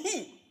 To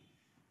who?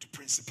 To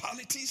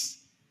principalities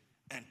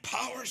and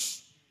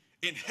powers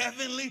in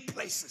heavenly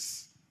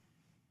places.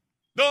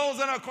 Those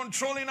that are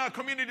controlling our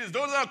communities,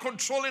 those that are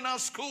controlling our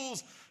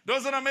schools,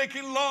 those that are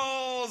making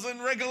laws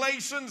and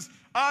regulations.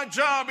 Our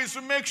job is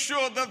to make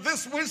sure that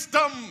this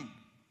wisdom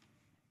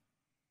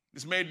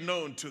is made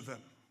known to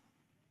them.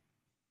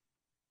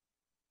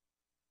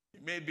 You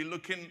may be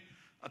looking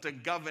at a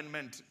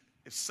government,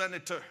 a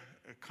senator,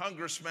 a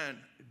congressman,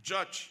 a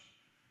judge,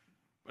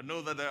 but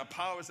know that there are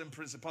powers and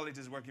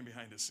principalities working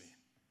behind the scene.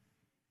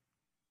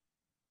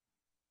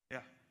 Yeah.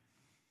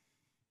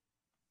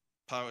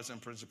 Powers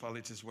and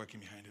principalities working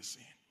behind the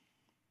scene.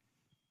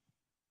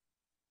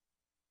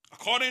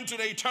 According to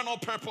the eternal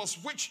purpose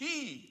which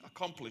he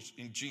accomplished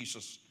in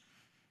Jesus,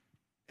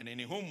 and in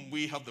whom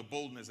we have the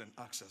boldness and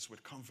access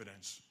with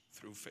confidence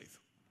through faith.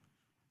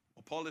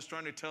 What Paul is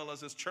trying to tell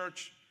us is,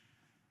 church,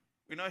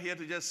 we're not here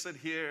to just sit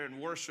here and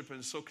worship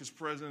and soak his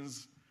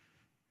presence,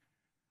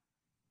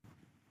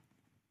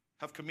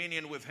 have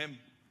communion with him,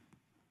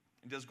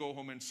 and just go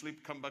home and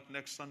sleep, come back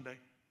next Sunday.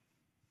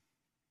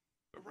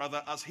 But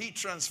rather, as he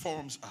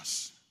transforms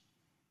us,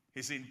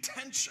 his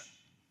intention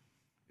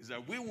is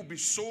that we will be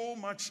so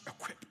much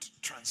equipped,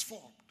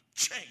 transformed,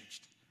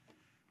 changed,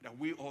 that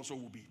we also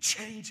will be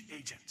change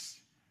agents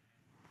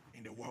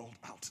in the world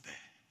out there.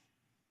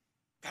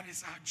 That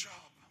is our job.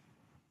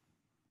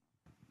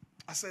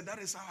 I said, that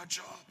is our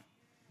job.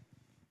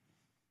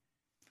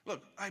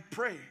 Look, I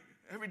pray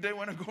every day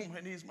when I go on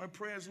my knees. My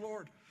prayer is,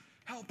 Lord,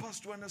 help us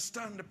to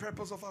understand the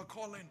purpose of our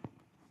calling.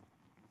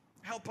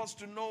 Help us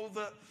to know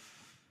that,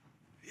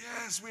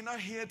 yes, we're not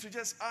here to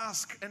just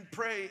ask and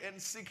pray and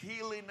seek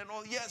healing and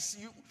all. Yes,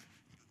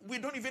 we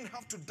don't even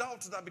have to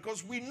doubt that,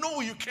 because we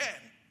know you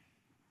can.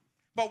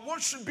 But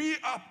what should be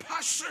our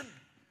passion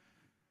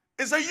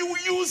is that you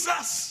will use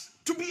us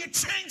to be a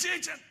change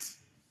agent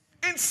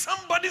in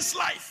somebody's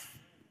life,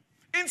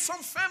 in some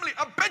family.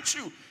 I bet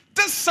you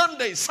this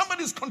Sunday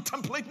somebody's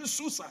contemplating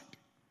suicide.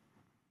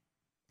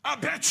 I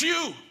bet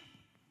you.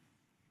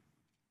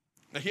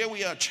 Now here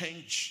we are,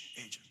 change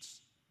agents.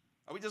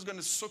 Are we just going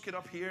to soak it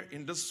up here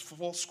in this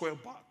 4 square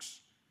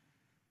box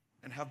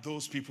and have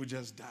those people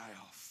just die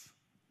off?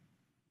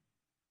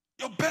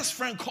 Your best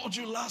friend called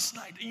you last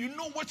night, and you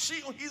know what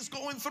she or he's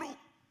going through.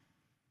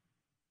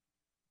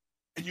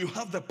 And you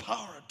have the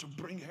power to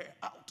bring her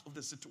out of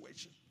the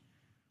situation.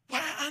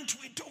 Why aren't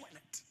we doing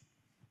it?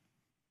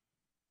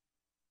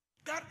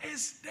 That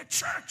is the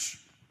church.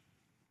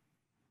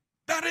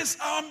 That is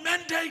our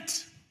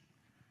mandate.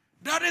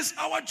 That is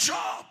our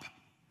job.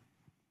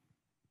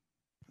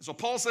 So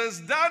Paul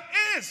says, that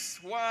is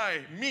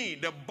why me,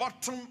 the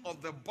bottom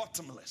of the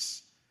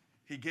bottomless,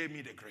 he gave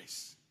me the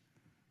grace.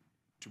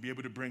 to be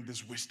able to bring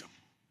this wisdom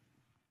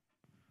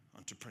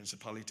unto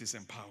principalities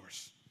and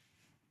powers,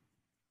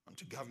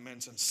 unto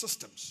governments and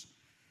systems,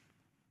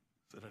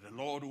 so that the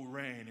Lord will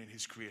reign in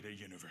his created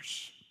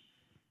universe,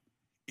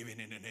 even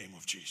in the name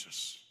of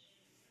Jesus.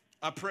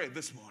 I pray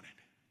this morning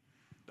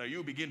that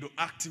you begin to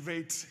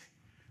activate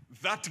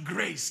that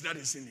grace that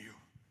is in you.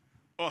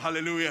 Oh,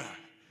 hallelujah.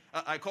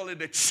 I call it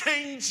the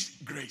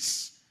change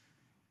grace.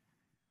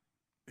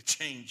 The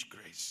change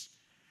grace.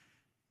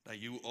 That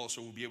you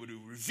also will be able to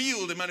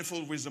reveal the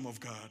manifold wisdom of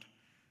God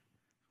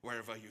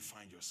wherever you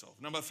find yourself.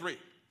 Number 3.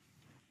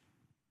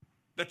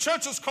 The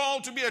church is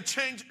called to be a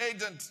change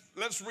agent.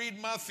 Let's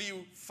read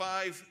Matthew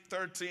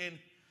 5:13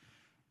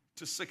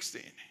 to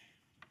 16.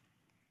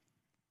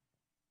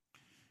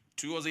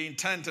 2 was the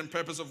intent and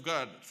purpose of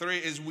God. 3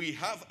 is we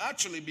have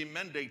actually been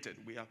mandated.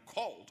 We are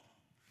called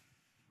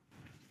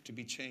to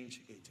be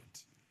change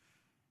agents.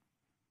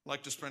 I'd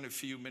like to spend a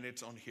few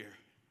minutes on here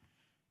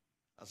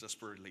as the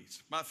Spirit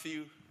leads.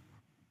 Matthew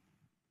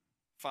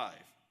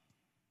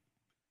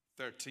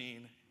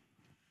 5:13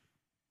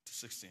 to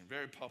 16.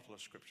 Very popular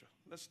scripture.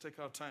 Let's take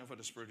our time for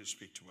the Spirit to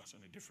speak to us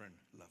on a different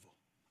level.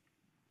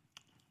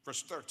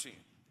 Verse 13.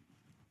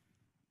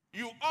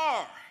 You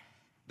are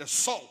the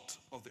salt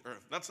of the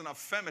earth. That's an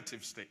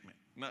affirmative statement.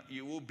 Not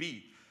you will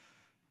be,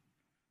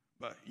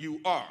 but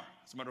you are.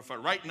 As a matter of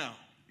fact, right now,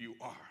 you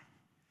are.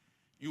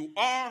 You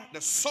are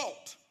the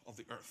salt of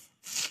the earth.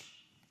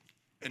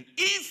 And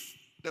if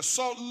the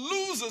salt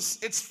loses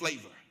its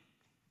flavor,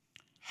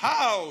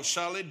 how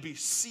shall it be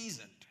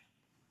seasoned?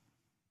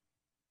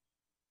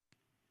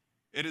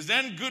 It is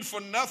then good for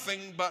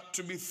nothing but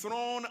to be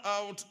thrown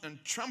out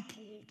and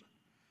trampled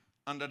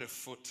under the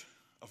foot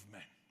of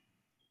men.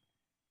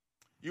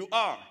 You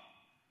are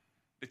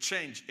the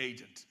change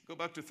agent. Go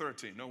back to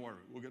 13. Don't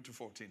worry. We'll get to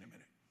 14 in a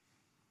minute.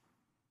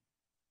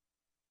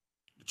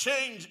 The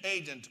change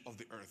agent of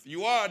the earth.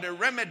 You are the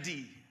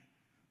remedy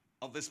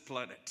of this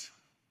planet.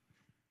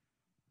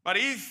 But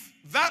if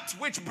that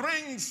which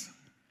brings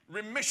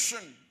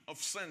remission of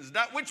sins,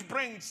 that which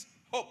brings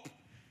hope,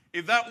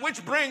 if that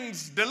which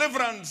brings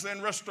deliverance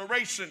and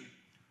restoration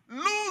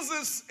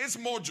loses its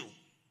mojo,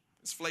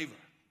 its flavor,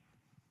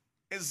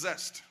 its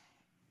zest,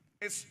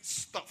 its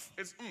stuff,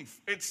 its oomph,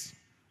 its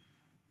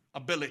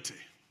ability,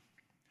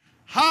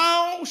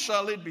 how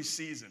shall it be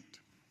seasoned?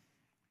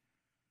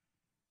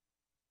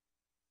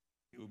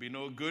 It will be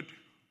no good. It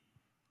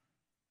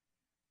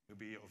will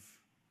be of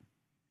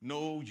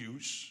no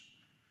use.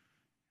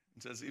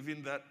 It says,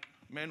 even that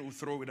men will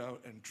throw it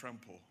out and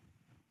trample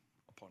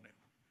upon it.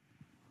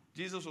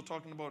 Jesus was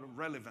talking about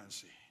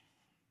relevancy.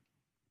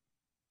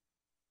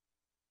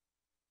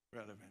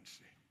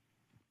 Relevancy.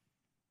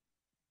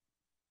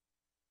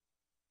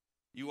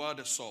 You are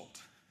the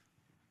salt.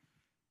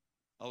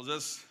 I was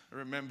just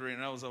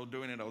remembering, as I was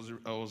doing it, I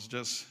was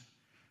just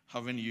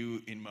having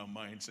you in my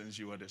mind since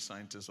you are the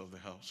scientist of the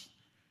house.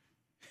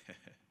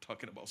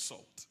 Talking about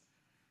salt.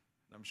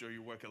 I'm sure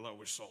you work a lot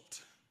with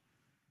salt.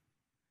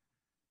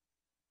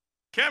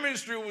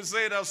 Chemistry would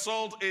say that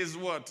salt is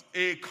what?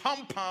 A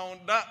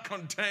compound that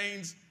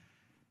contains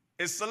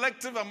a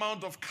selective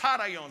amount of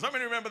cations. How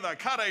many remember that?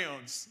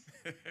 Cations,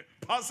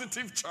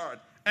 positive charge,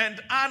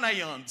 and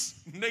anions,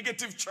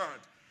 negative charge,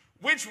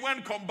 which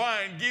when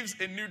combined gives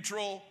a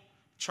neutral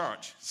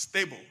charge,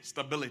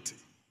 stability.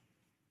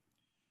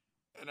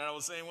 And I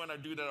was saying when I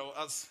do that, I'll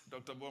ask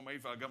Dr. Boma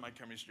if I got my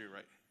chemistry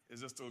right.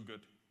 Is it still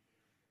good?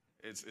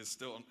 It's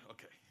still,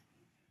 okay.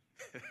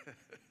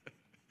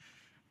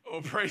 Oh,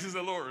 praise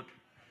the Lord.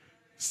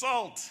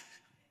 Salt,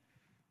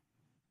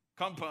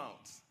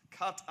 compounds,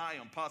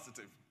 cation,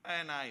 positive,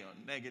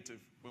 anion, negative,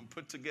 when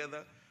put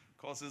together,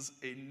 causes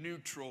a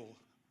neutral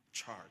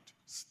charge,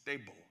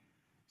 stability,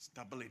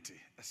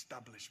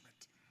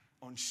 establishment,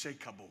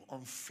 unshakable,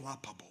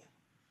 unflappable.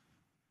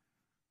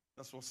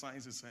 That's what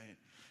science is saying.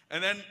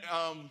 And then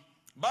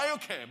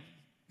biochem,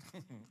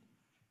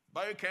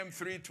 biochem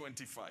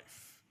 325.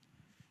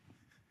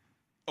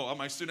 Oh, are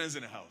my students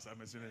in the house?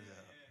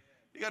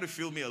 You got to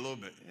feel me a little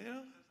bit, you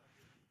know?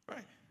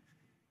 Right.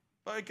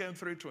 Biochem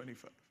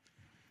 325.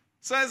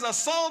 Says a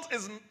salt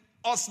is an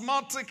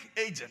osmotic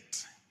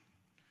agent.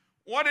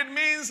 What it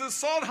means is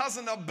salt has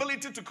an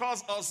ability to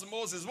cause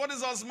osmosis. What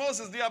is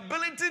osmosis? The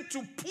ability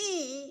to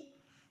pull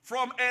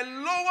from a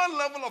lower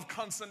level of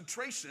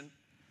concentration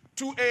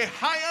to a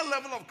higher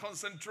level of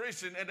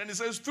concentration. And then it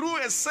says through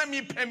a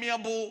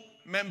semi-permeable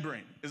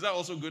membrane. Is that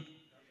also good?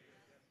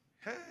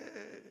 Hey.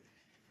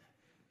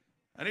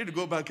 I need to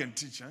go back and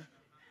teach, huh?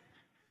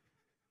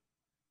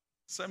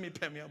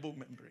 Semi-permeable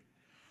membrane.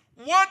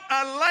 What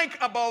I like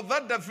about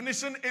that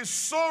definition is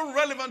so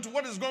relevant to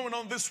what is going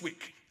on this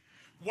week.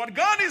 What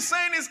God is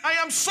saying is, I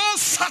am so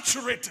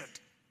saturated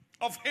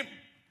of Him.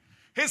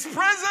 His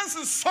presence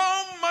is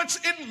so much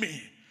in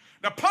me.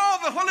 The power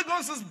of the Holy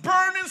Ghost is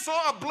burning so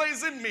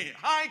ablaze in me.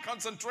 High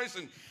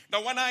concentration.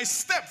 That when I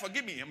step,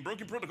 forgive me, I'm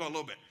breaking protocol a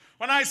little bit.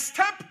 When I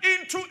step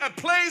into a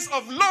place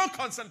of low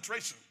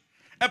concentration,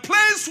 a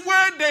place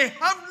where they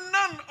have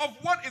none of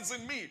what is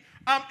in me,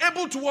 I'm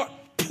able to what?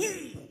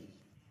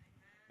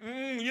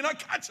 You're not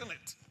catching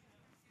it.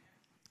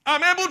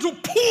 I'm able to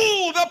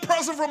pull that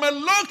person from a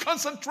low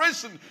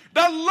concentration,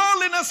 that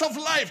lowliness of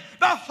life,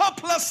 that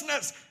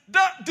hopelessness,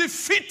 that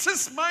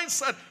defeatist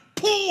mindset,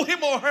 pull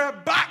him or her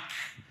back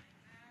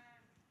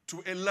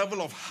to a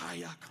level of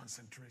higher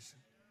concentration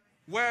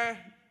where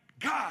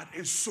God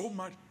is so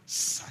much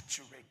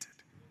saturated.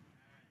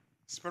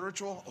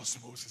 Spiritual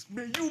osmosis.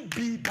 May you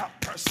be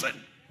that person.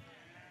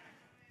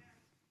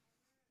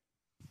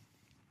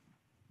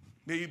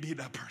 May you be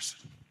that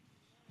person.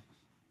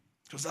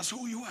 Because that's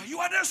who you are. You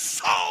are the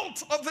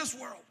salt of this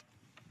world.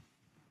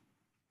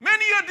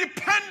 Many are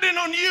depending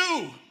on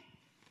you.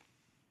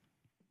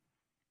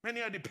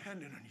 Many are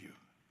dependent on you.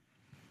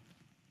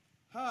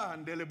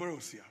 And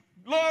Deliborosia.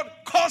 Lord,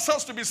 cause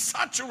us to be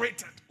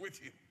saturated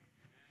with you.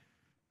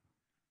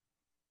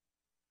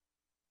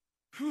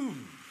 Whew.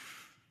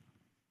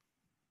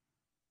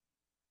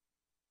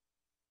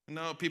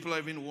 Now people are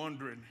even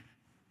wondering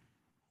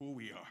who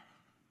we are.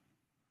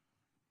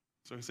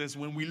 So he says,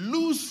 when we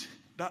lose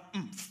that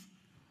oomph,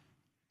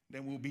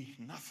 then we'll be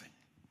nothing.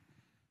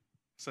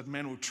 He said,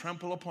 men will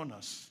trample upon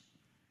us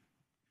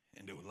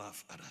and they will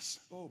laugh at us.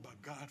 Oh, but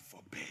God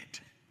forbid.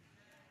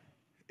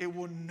 It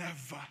will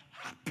never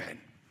happen.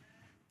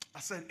 I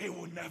said, it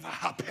will never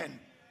happen.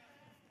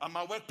 At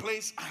my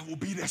workplace, I will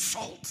be the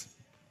salt.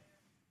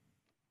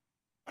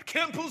 At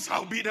campus,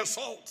 I'll be the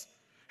salt.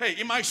 Hey,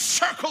 in my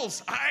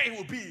circles, I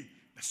will be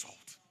the salt.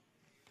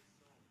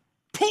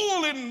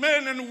 Pulling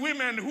men and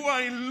women who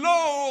are in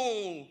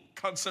low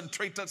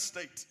concentrated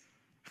state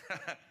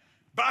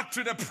back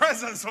to the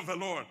presence of the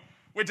Lord,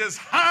 which is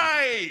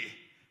high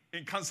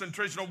in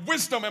concentration of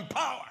wisdom and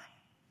power.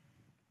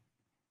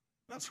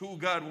 That's who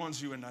God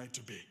wants you and I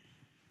to be.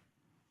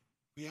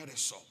 We are the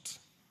salt.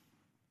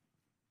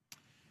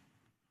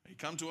 You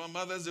come to our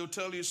mothers, they'll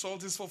tell you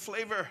salt is for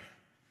flavor.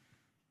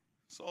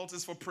 Salt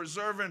is for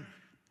preserving.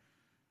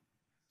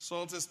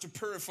 Salt is to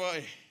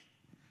purify.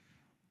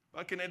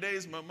 Back in the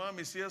days, my mom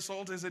is here.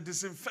 Salt is a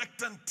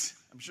disinfectant.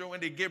 I'm sure when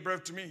they gave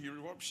birth to me,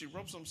 she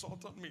rubbed some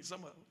salt on me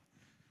somehow.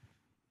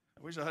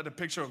 I wish I had a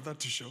picture of that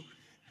to show.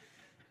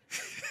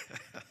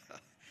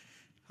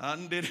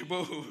 Thank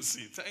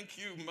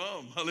you,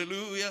 Mom.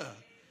 Hallelujah.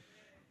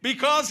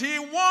 Because he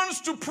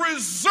wants to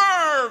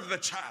preserve the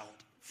child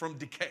from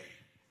decay.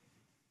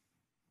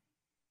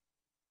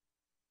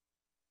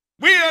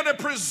 We are the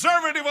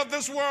preservative of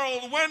this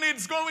world. When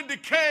it's going to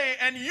decay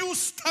and you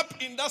step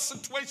in that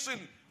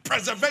situation,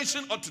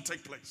 preservation ought to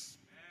take place.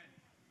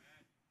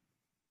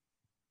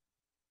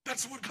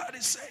 That's what God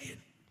is saying.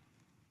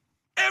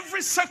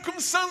 Every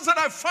circumstance that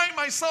I find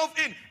myself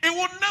in, it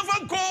will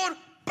never go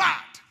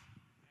bad.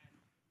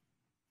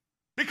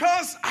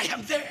 Because I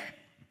am there.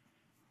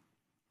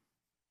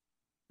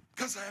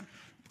 Because I am.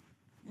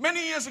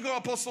 Many years ago,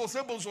 Apostle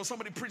Sebels or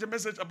somebody preached a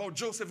message about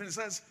Joseph, and he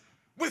says,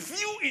 with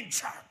you in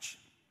charge,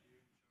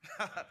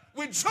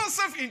 with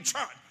Joseph in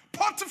charge,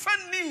 Potiphar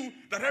knew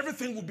that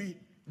everything would be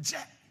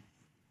jet.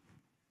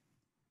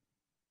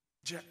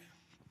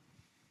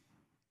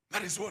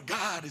 That is what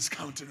God is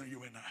counting on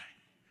you and I.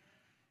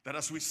 That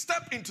as we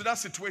step into that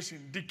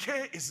situation,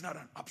 decay is not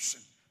an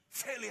option.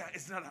 Failure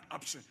is not an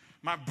option.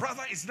 My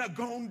brother is not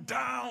going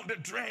down the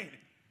drain.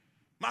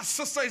 My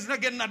sister is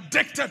not getting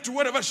addicted to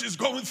whatever she's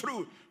going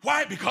through.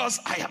 Why? Because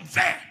I am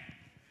there.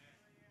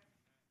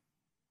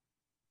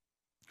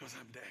 Because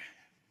I'm there.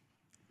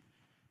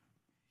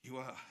 You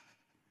are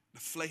the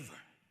flavor,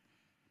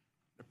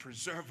 the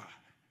preserver,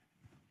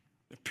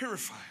 the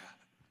purifier,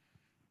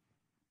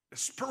 the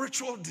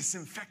spiritual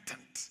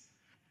disinfectant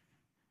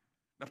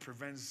that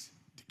prevents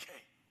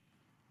decay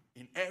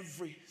in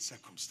every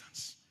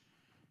circumstance.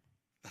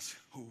 That's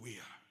who we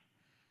are.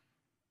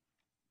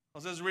 I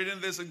was just reading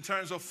this in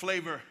terms of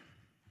flavor,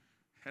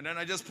 and then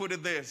I just put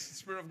it there. The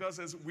Spirit of God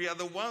says, we are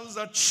the ones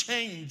that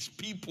change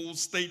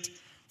people's state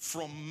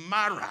from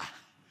Mara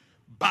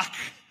back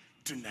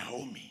to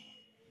Naomi.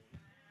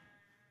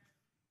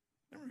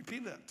 Let me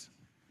repeat that,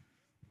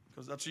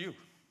 because that's you.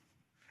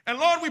 And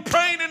Lord, we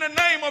pray in the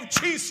name of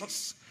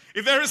Jesus.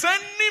 If there is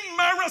any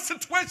Mara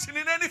situation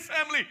in any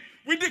family,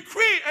 we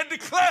decree and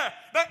declare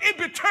that it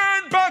be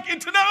turned back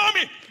into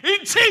Naomi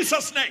in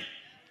Jesus' name.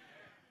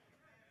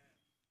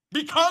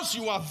 Because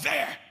you are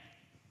there.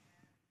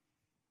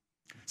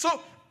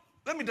 So,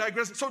 let me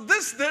digress. So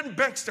this then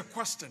begs the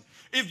question.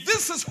 If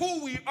this is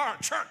who we are,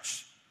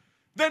 church,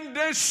 then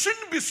there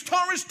shouldn't be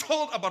stories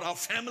told about our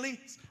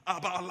families,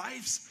 about our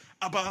lives,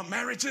 about our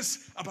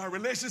marriages, about our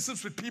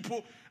relationships with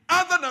people,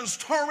 other than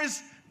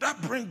stories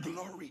that bring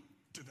glory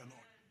to the Lord.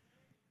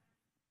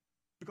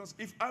 Because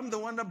if I'm the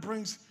one that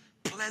brings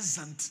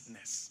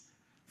pleasantness,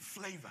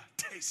 flavor,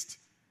 taste,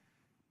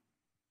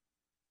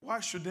 why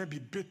should there be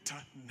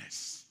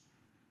bitterness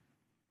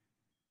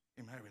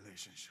in my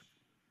relationship?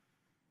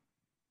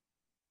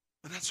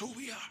 But that's who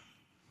we are.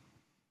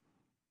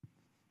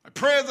 I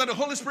pray that the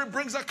Holy Spirit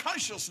brings that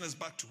consciousness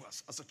back to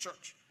us as a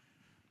church.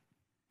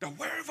 That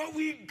wherever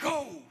we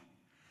go,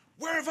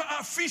 wherever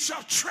our feet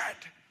shall tread,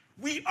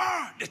 we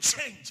are the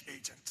change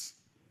agents.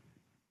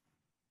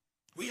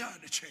 We are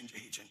the change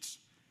agents.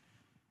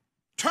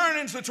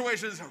 Turning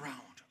situations around.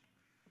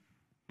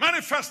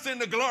 manifesting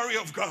the glory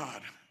of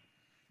God,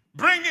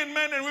 bringing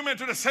men and women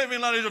to the saving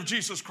knowledge of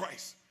Jesus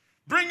Christ,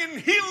 bringing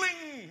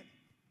healing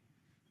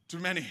to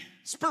many,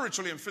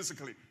 spiritually and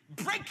physically,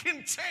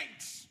 breaking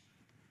chains.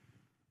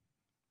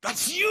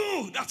 That's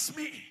you, that's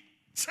me,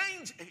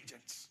 change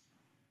agents.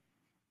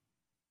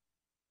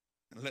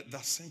 And let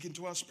that sink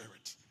into our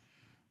spirit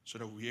so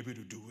that we're able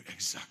to do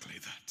exactly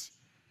that.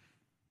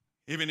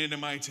 Even in the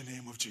mighty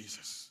name of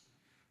Jesus.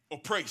 Oh,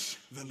 praise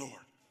the Lord.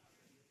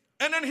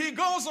 And then he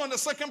goes on the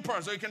second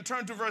part, so you can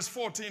turn to verse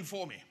 14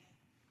 for me.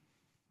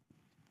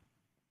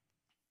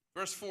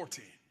 Verse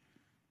 14.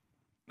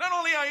 Not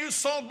only are you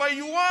salt, but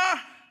you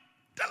are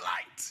the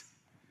light.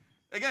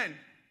 Again,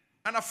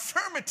 an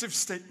affirmative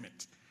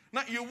statement.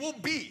 Not you will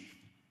be,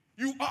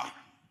 you are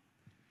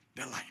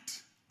the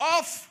light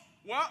of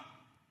what?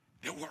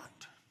 The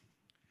world.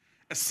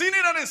 A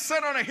city that is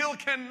set on a hill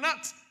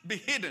cannot be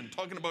hidden.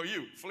 Talking about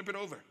you. Flip it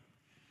over.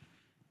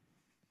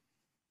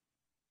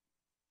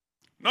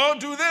 Nor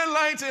do they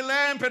light a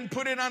lamp and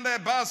put it under a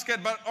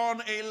basket, but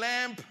on a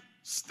lamp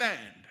stand.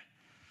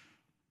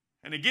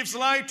 And it gives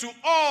light to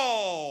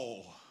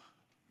all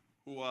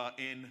who are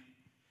in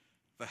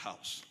the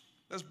house.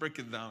 Let's break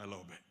it down a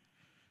little bit.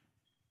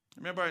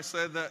 Remember I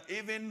said that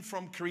even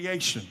from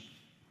creation,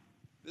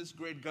 this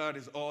great God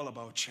is all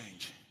about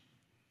change.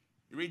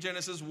 You read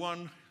Genesis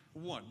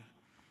 1:1,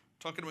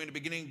 talking about in the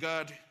beginning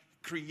God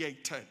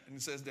created. And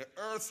it says the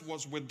earth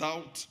was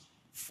without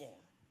form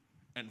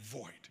and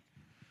void.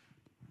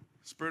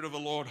 Spirit of the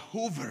Lord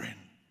hovering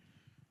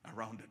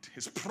around it.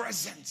 His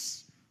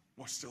presence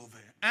was still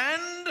there.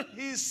 And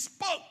he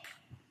spoke.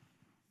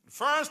 The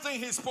first thing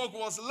he spoke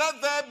was, let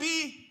there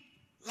be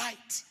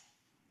light.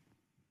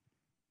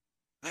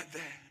 Let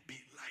there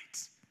be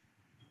light.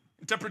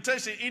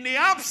 Interpretation, in the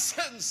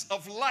absence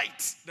of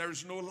light, there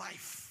is no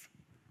life.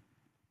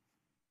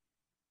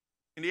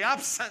 In the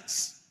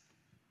absence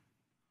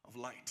of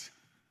light,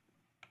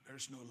 there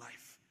is no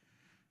life.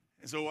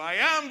 And so I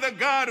am the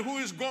God who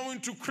is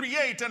going to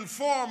create and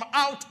form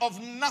out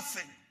of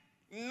nothing,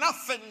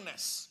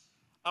 nothingness.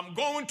 I'm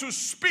going to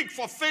speak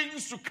for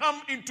things to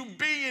come into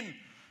being.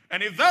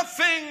 And if that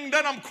thing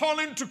that I'm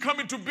calling to come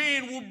into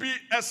being will be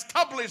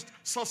established,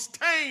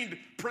 sustained,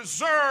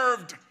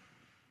 preserved,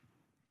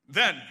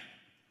 then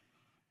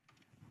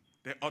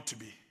there ought to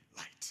be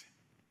light,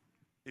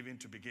 even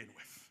to begin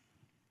with.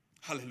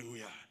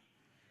 Hallelujah.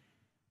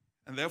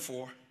 And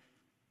therefore,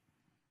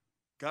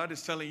 God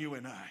is telling you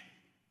and I,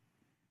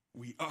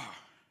 we are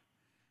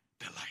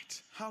the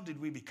light. How did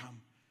we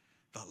become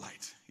the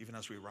light? Even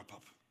as we wrap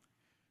up.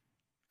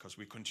 Because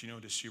we continue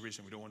this series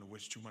and we don't want to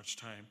waste too much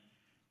time.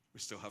 We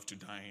still have to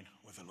dine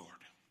with the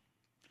Lord.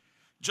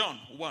 John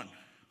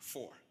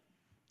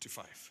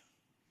 1:4-5.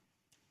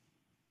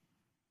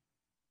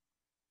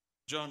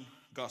 John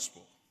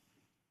Gospel.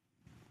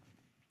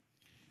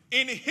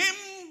 In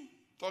him,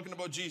 talking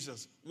about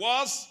Jesus,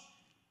 was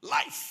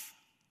life.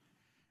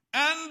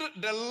 And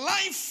the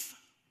life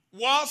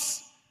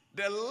was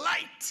the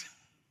light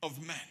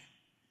of men.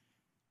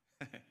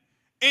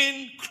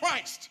 In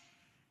Christ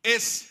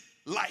is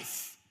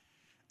life.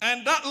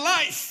 And that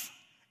life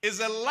is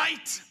the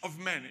light of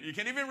men. You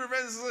can even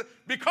reverse it.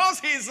 Because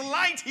he is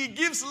light, he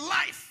gives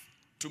life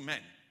to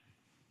men.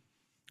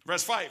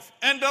 Verse 5.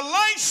 And the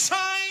light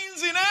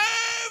shines in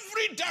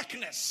every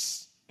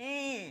darkness.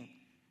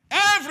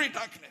 Every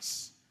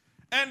darkness.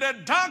 And the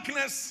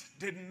darkness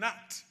did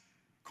not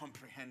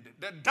comprehend it.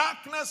 The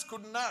darkness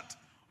could not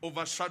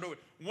overshadow it.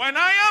 When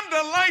I am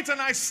the light and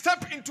I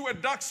step into a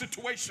dark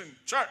situation,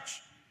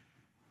 church,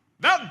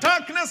 that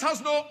darkness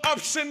has no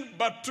option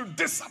but to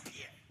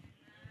disappear.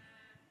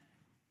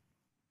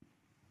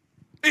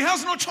 It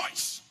has no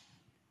choice.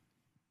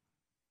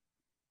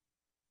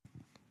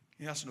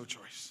 It has no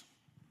choice.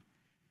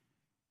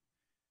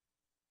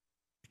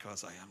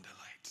 Because I am the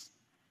light.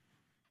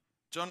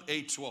 John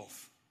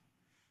 8:12.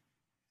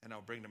 And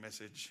I'll bring the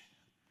message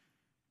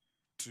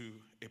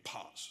to a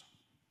pause.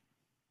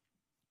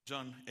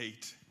 John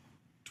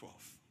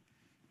 8:12.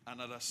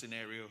 Another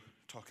scenario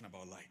talking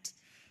about light.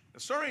 The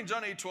story in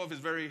John 8:12 is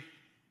very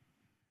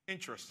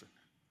interesting.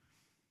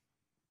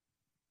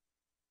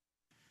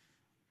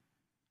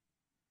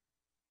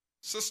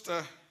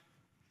 Sister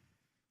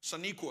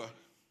Shaniqua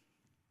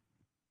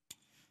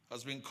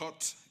has been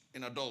caught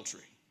in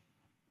adultery.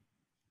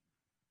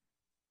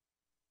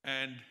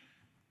 And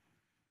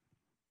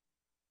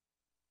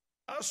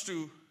as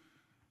to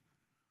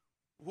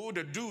who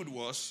the dude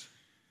was,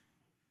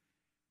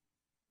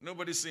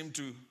 nobody seemed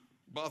to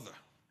bother.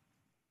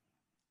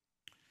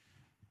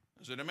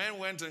 So the man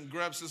went and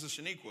grabbed Sister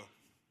Shaniqua,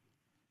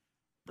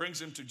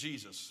 brings him to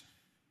Jesus.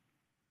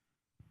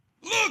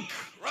 Look,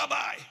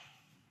 Rabbi,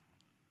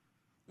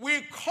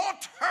 we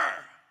caught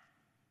her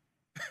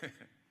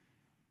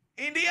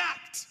in the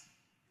act.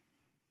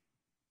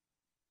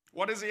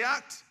 What is the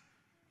act?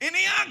 In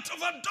the act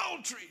of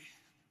adultery.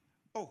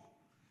 Oh,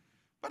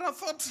 but I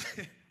thought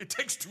it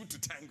takes two to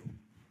tango.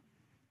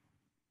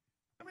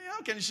 I mean,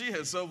 how can she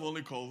herself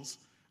only cause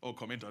or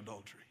commit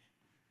adultery?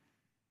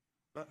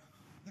 But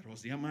that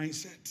was their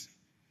mindset.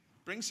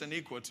 Bring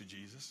Shaniqua to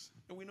Jesus.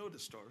 And we know the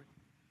story.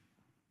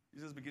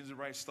 Jesus begins to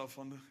write stuff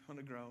on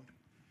the ground.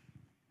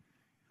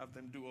 Have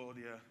them do all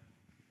their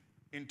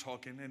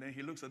in-talking. And then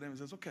he looks at them and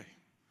says, okay,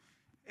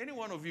 any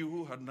one of you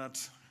who had not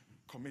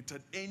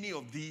committed any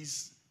of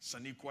these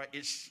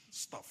Shaniqua-ish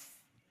stuff,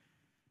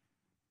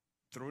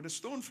 throw the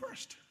stone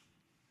first.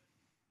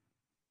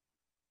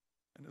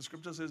 And the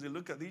scripture says they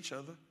looked at each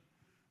other.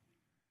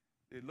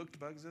 They looked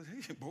back and said,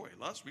 hey, boy,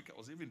 last week I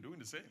was even doing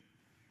the same.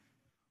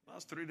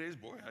 Last 3 days,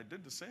 boy, I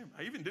did the same.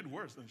 I even did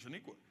worse than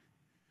Shaniqua.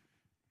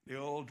 They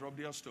all dropped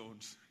their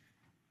stones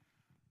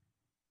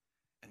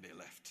and they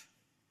left.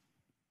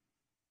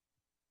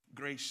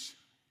 Grace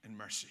and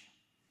mercy.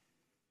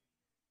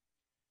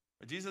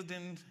 But Jesus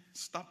didn't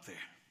stop there.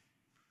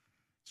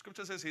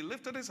 Scripture says he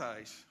lifted his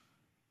eyes,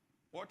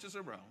 watches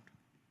around,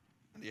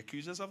 and the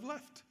accusers have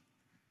left.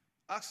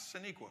 Ask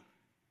Shaniqua,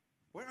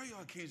 where are your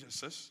accusers,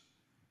 sis?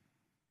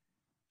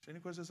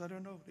 Shaniqua says, I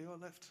don't know. They all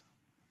left.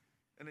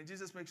 And then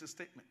Jesus makes a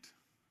statement.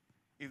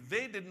 If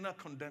they did not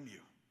condemn you,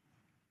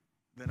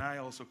 then I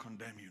also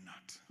condemn you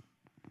not.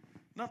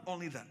 Not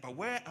only that, but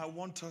where I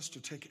want us to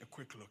take a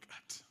quick look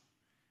at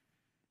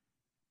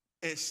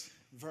is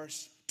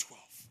verse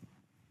 12.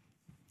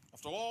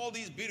 After all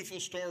these beautiful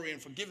story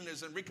and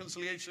forgiveness and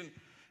reconciliation,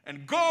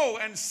 and go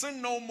and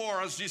sin no more,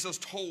 as Jesus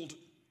told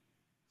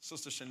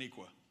Sister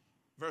Shaniqua.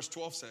 Verse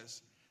 12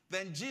 says,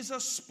 then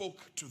Jesus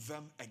spoke to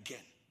them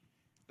again.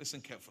 Listen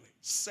carefully.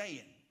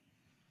 Saying,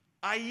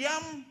 I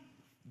am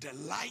the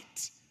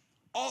light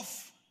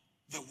of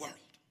the world.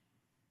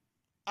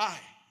 I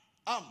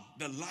am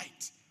the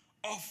light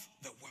of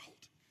the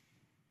world.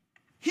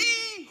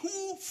 He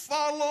who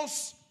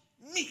follows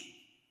me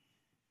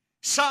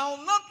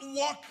shall not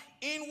walk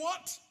in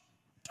what?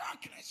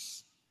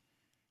 Darkness,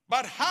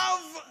 but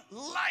have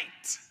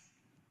light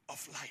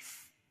of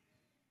life.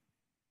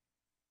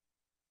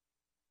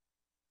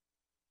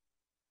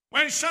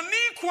 When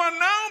Shaniqua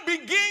now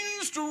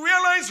begins to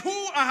realize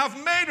who I have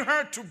made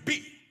her to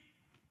be,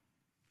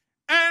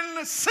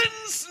 and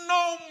sins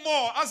no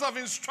more as I've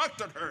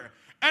instructed her,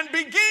 and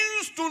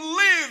begins to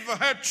live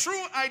her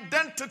true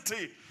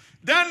identity,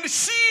 then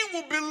she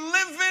will be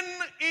living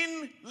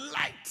in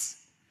light,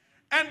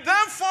 and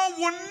therefore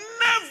will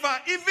never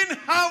even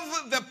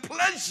have the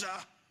pleasure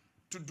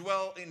to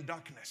dwell in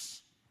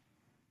darkness.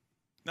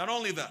 Not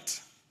only that,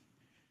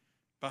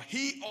 but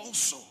he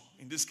also,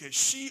 in this case,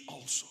 she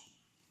also,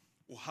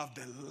 will have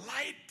the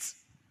light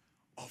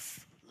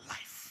of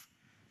life.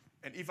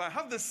 And if I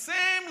have the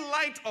same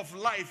light of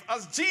life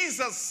as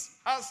Jesus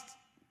has,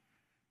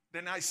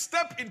 then I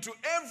step into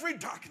every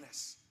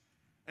darkness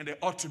and there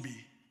ought to be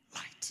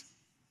light.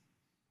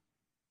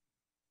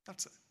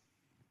 That's it.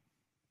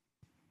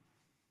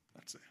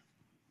 That's it.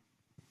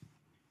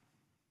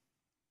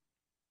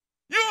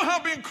 You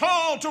have been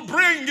called to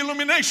bring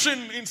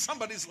illumination in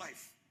somebody's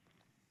life,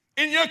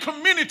 in your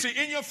community,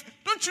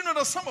 don't you know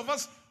that some of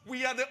us,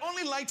 we are the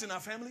only light in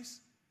our families?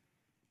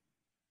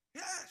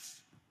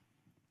 Yes.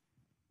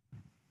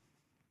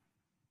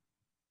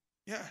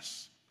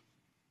 Yes.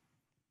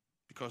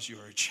 Because you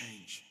are a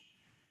change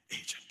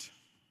agent.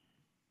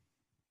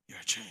 You're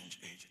a change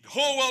agent. The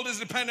whole world is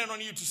dependent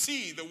on you to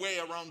see the way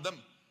around them.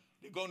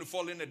 They're going to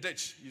fall in a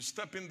ditch. You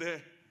step in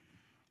there,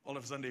 all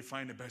of a sudden they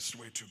find the best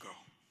way to go.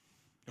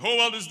 The whole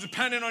world is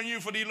dependent on you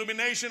for the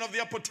illumination of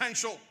their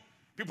potential.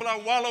 People are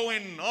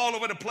wallowing all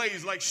over the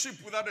place like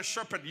sheep without a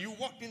shepherd. You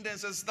walk in there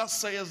and says, thus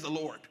says the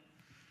Lord.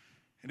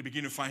 And they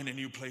begin to find a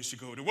new place to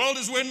go. The world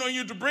is waiting on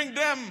you to bring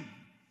them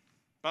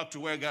back to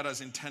where God has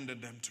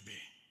intended them to be.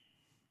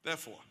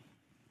 Therefore,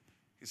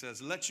 he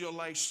says, let your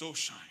light so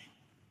shine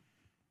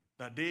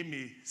that they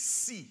may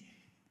see,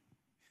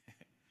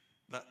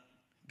 that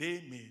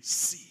they may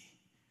see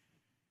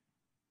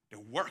the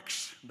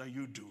works that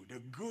you do, the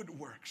good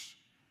works,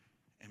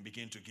 and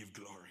begin to give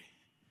glory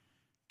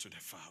to the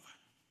Father.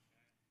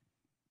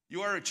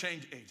 You are a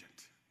change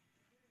agent.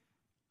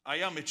 I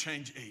am a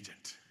change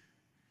agent.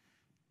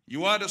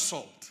 You are the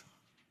salt.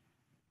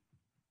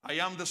 I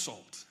am the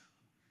salt.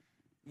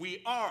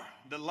 We are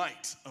the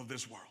light of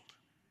this world.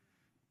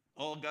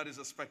 All God is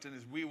expecting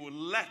is we will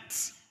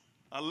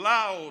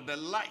allow the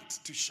light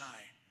to shine,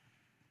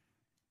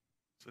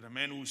 so that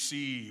men will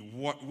see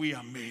what we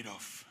are made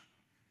of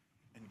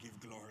and give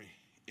glory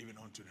even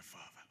unto the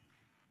Father.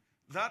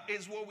 That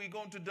is what we're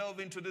going to delve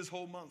into this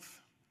whole month.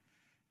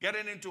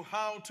 Getting into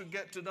how to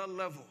get to that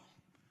level.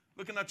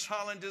 Looking at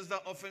challenges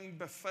that often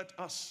beset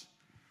us.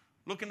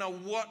 Looking at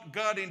what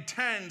God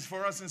intends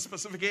for us in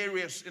specific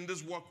areas in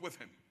this walk with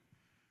Him.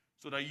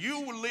 So that you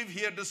will live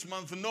here this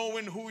month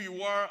knowing who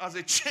you are as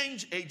a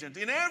change agent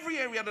in every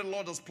area the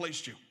Lord has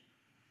placed you.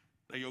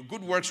 That your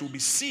good works will be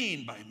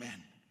seen by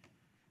men.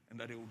 And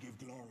that it will give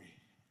glory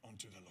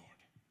unto the Lord.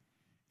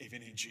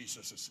 Even in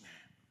Jesus'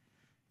 name.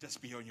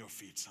 Just be on your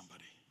feet,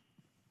 somebody.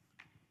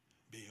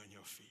 Be on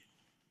your feet.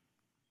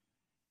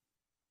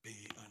 Be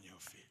on your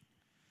feet.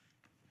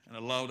 And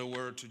allow the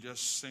word to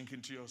just sink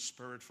into your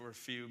spirit for a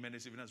few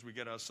minutes, even as we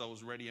get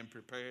ourselves ready and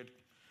prepared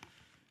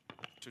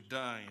to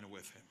dine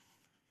with Him.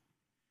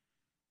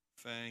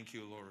 Thank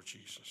you, Lord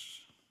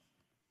Jesus.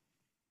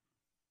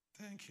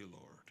 Thank you,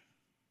 Lord.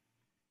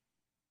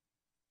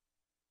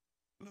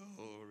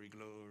 Glory,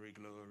 glory,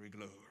 glory,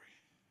 glory.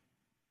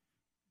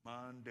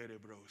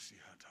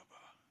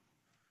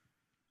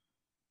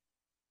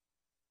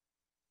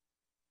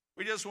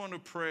 We just want to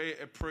pray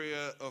a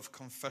prayer of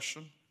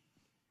confession.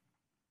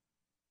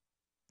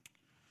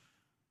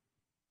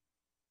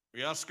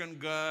 We're asking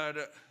God,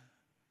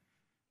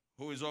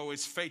 who is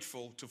always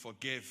faithful, to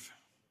forgive.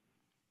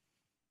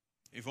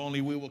 If only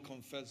we will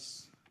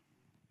confess,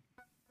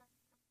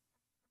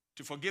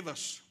 to forgive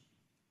us,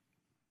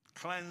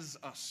 cleanse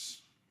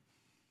us.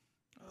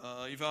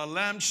 If our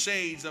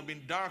lampshades have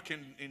been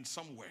darkened in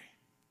some way,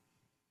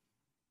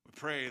 we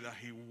pray that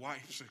He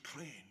wipes it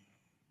clean,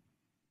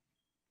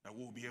 that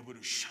we'll be able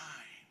to shine.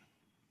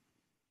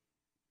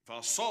 If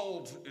our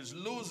salt is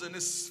losing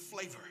its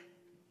flavor,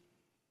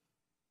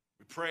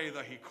 we pray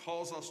that He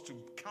calls us to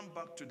come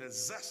back to the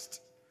zest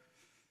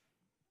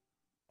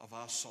of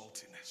our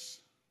saltiness.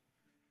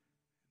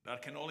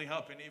 That can only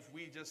happen if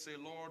we just say,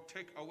 Lord,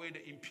 take away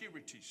the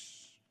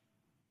impurities.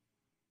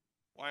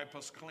 Wipe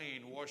us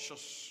clean, wash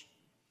us.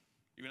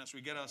 Even as we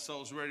get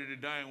ourselves ready to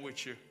dine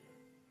with you,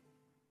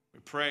 we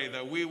pray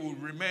that we will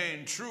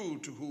remain true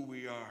to who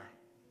we are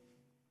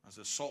as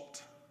the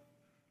salt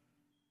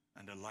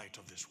and the light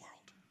of this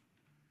world.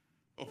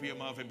 Open your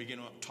mouth and begin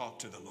to talk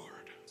to the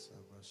Lord.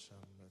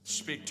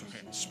 Speak to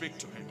Him, speak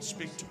to Him,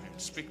 speak to Him,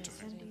 speak to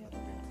Him.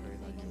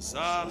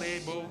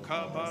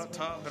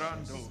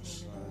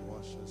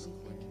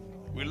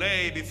 We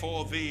lay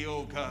before Thee,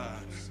 O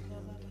God,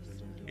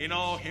 in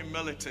all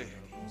humility,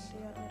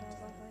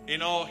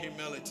 in all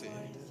humility,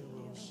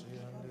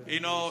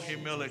 in all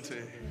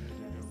humility,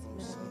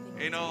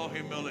 in all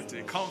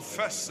humility,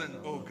 confessing,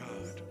 O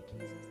God,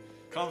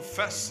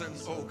 confessing,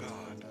 O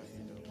God.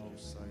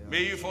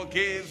 May You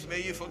forgive,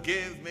 may You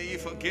forgive, may You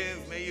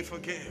forgive, may You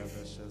forgive.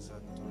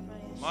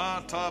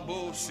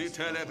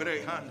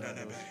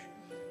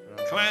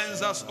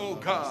 Cleanse us, O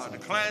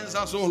God, cleanse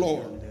us, O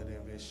Lord,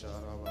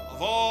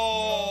 of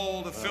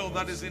all the filth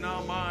that is in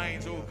our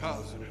minds, O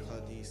God.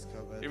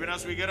 Even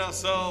as we get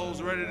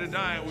ourselves ready to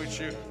dine with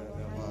You,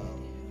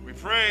 we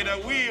pray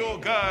that we, O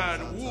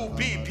God, will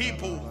be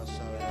people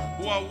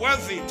who are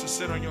worthy to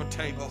sit on Your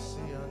table.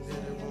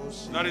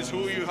 That is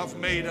who You have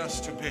made us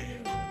to be.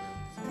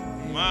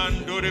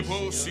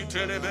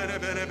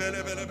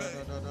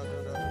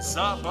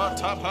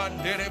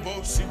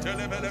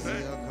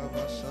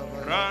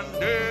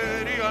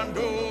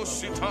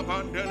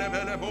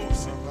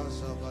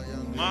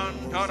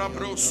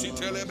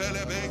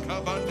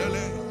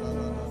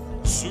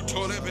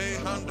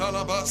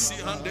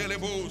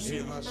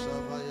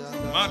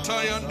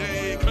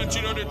 Matayande,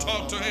 continue to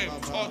talk to Him,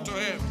 talk to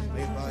Him.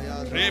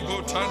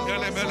 Rebo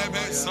tandele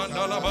belebe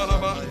sandala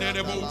balaba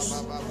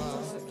nedebus.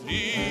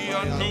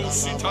 Ando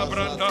sita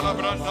brandala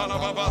brandala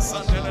baba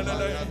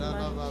sandelele.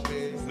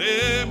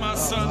 Le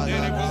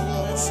masandele bo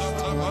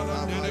sata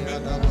bandele.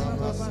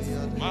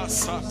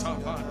 Masata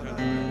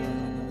bandele.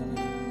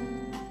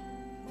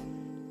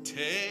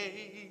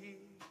 Take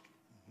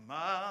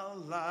my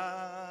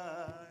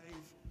life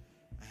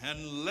and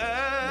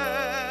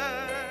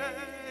let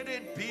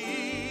it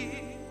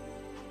be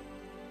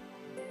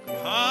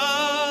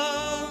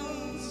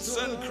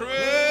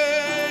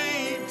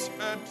consecrated,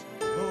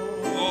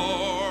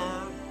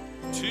 Lord,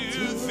 to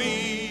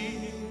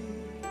Thee.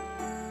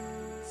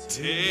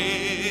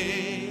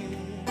 Take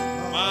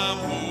my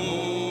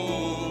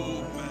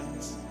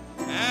moments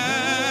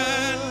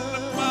and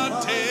my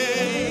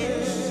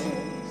days,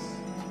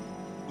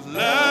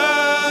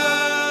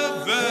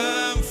 let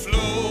them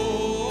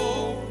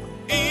flow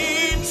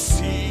in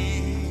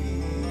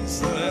ceaseless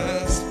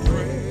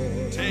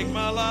praise. Take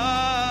my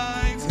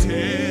life,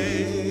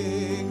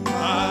 take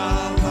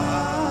my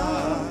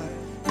life,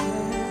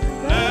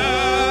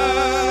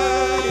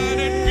 let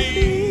it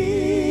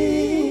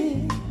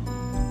be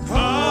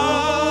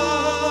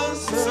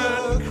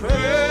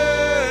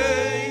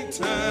consecrated,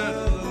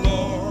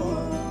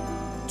 Lord,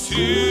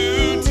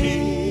 to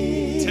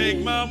Thee.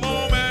 Take my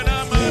moment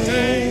and my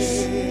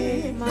days,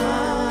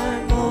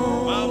 my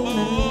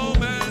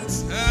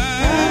moments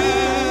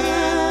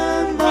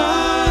and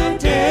my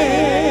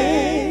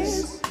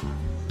days,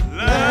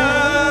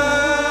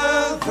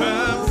 let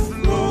them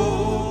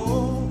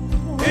flow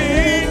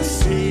in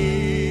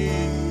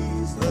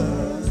ceaseless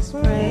praise.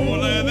 Oh,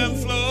 let them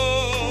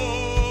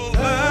flow,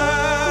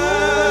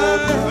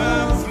 let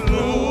them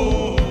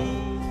flow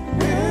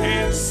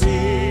in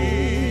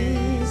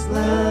ceaseless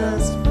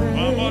praise.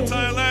 One more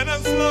time, let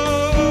them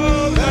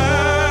flow,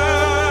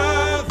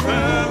 let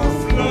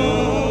them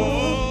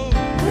flow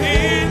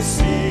in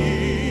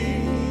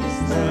ceaseless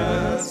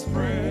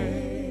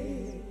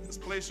praise.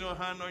 Just place your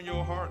hand on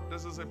your heart.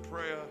 This is a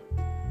prayer.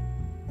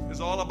 It's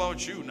all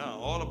about you now,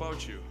 all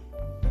about you.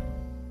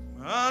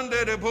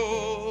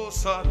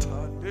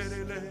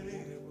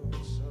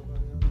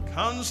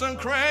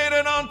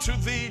 Consecrated unto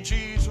Thee,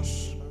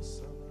 Jesus.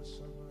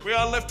 We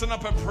are lifting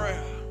up a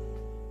prayer.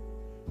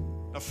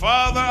 The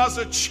Father, as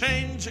a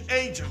change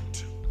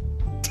agent,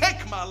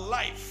 take my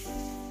life.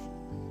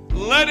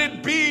 Let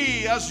it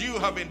be as You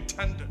have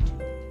intended.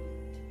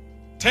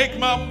 Take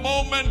my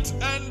moment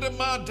and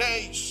my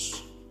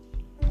days.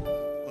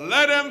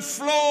 Let them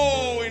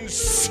flow in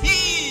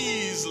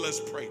ceaseless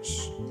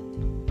praise.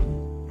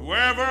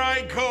 Wherever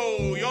I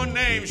go, your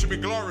name should be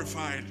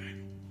glorified.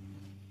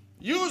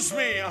 Use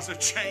me as a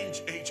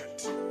change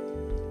agent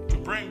to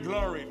bring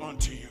glory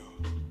unto you.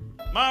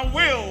 My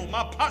will,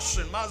 my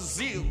passion, my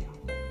zeal,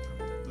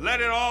 let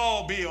it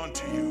all be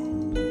unto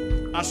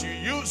you as you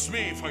use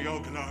me for your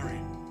glory.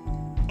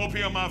 Open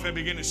your mouth and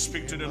begin to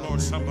speak to the Lord,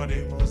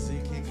 somebody.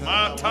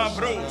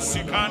 Matabro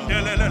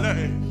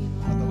sikandelele,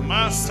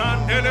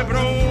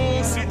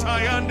 masandelebro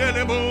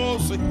sitayandelebo,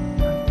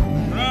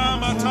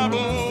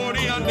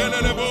 ramatabori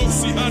andelelebo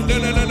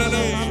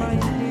sihandelele,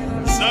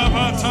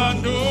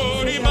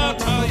 sabatandori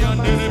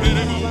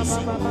matayandelebelebo,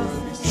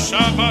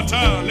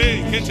 shabata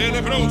le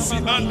ketelebro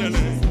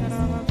sihandele.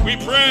 We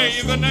pray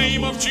in the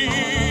name of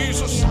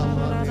Jesus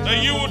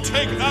that you will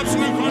take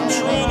absolute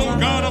control, O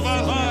God, of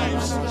our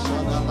lives.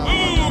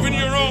 Move in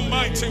your own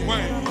mighty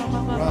way.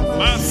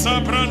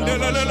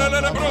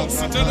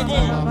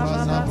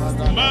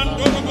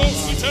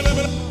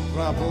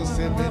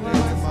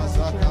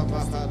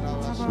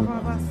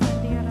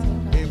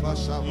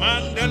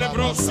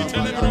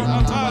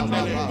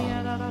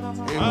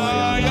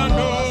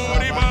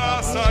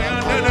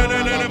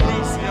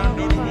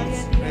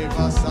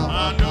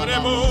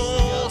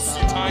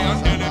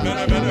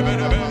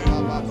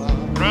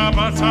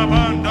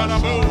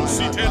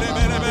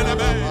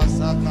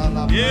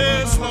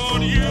 Yes,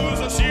 Lord, use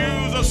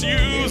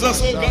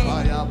us, oh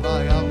God.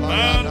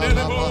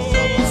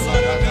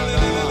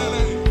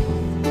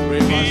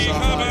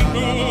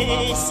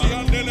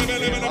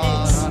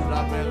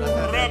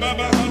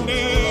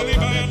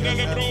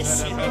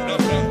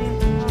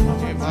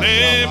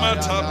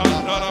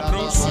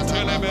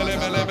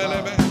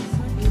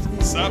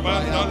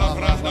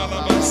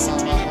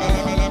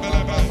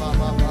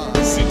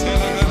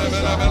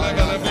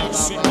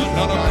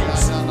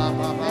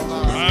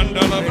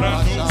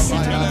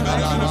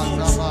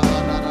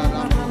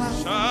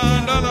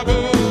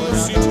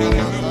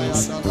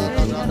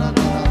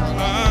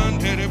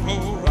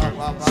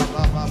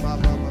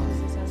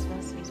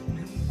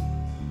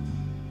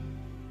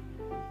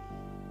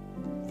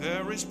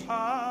 There is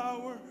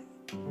power,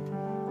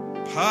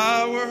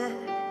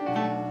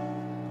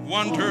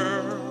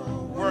 wonder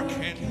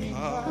working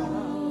power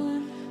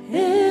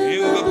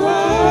in the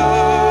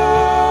blood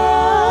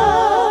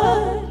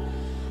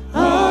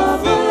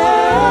of the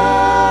Lamb.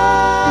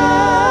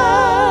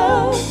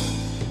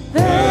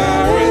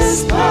 There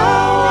is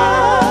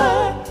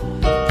power,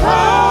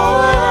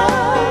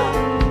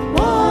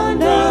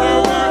 wonder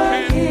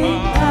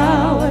working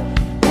power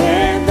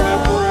in the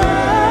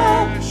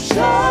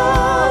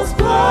precious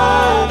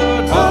blood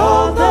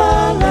of the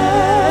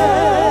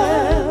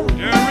Lamb.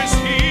 There is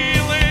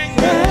healing,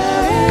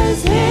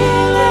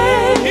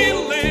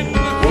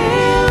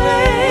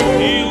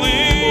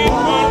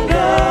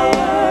 wonder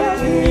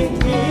working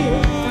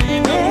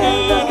in the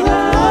blood of the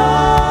Lamb.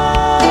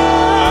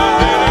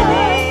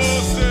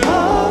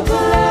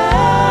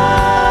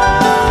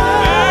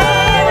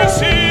 There is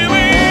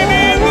healing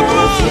in the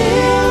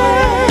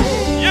blood.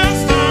 Yes,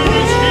 there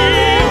is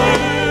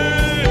healing,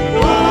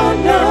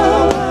 wonder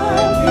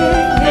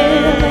working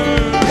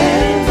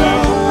in the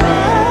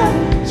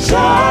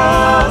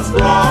precious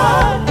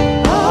blood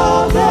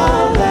of the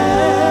Lamb.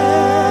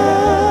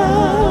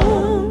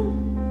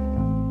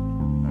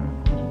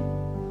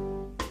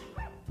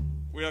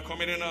 We are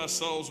committing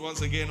ourselves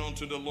once again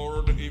unto the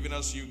Lord, even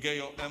as you get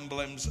your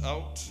emblems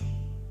out,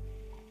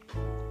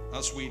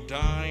 as we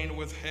dine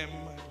with Him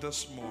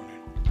this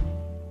morning.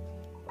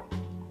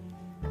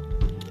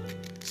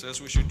 It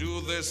says we should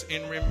do this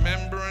in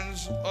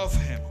remembrance of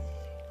Him.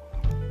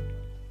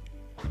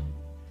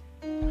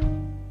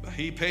 That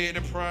He paid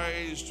a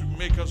price to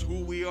make us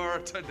who we are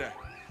today.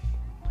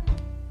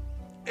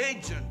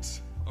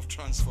 Agents of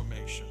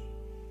transformation.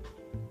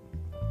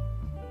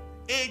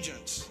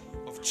 Agents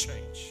of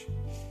change.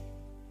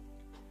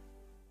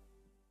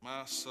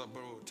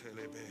 Masabro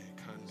telebe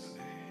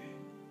kandale.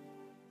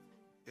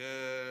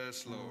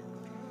 Yes,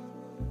 Lord.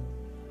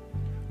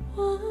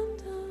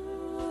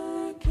 Wonder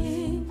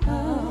working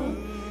power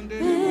in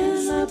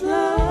the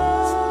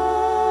blood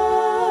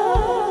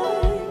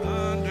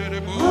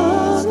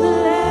of the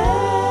Lamb.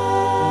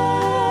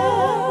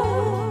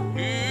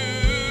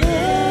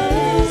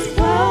 There is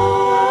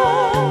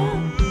power,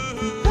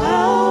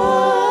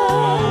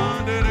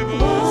 wonder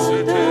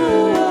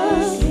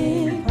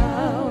working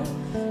power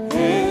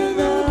in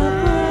the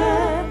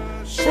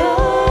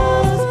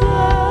precious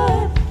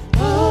blood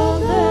of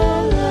the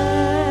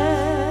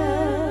Lamb.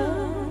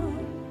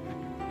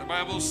 The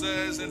Bible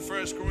says in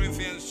 1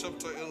 Corinthians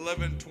chapter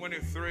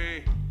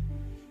 11:23,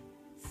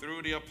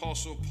 through the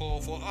Apostle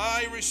Paul, for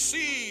I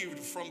received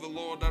from the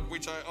Lord that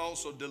which I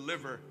also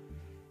delivered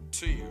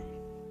to you.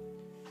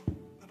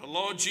 That the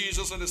Lord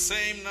Jesus, on the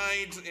same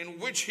night in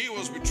which he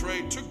was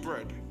betrayed, took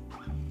bread.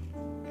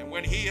 And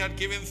when he had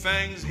given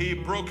thanks, he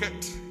broke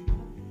it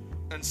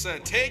and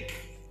said, take,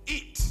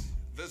 eat.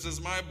 This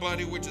is my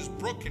body which is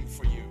broken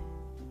for you.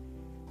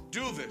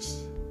 Do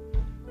this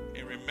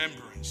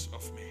remembrance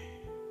of me.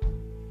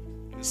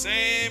 In the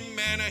same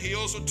manner, he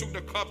also took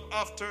the cup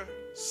after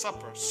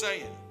supper,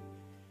 saying,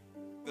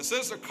 this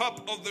is the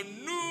cup of the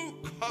new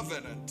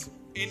covenant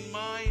in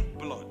my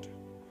blood.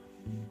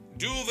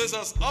 Do this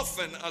as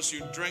often as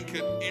you drink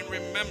it in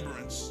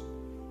remembrance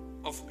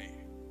of me.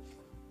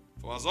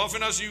 For as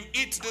often as you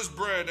eat this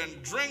bread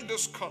and drink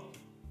this cup,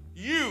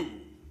 you,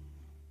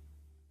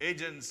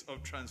 agents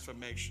of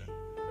transformation,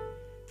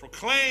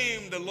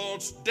 proclaim the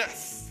Lord's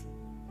death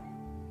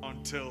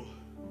until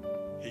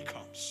he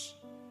comes.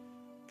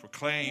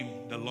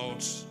 Proclaim the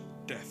Lord's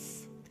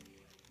death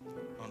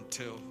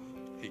until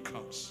he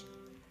comes.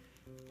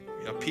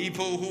 We are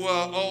people who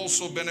are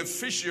also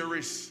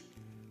beneficiaries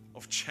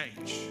of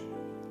change.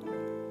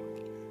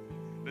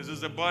 This is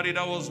the body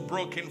that was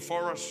broken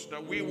for us,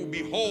 that we will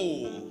be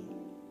whole.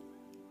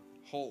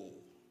 Whole.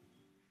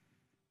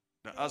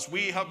 That as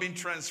we have been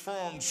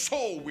transformed,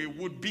 so we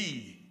would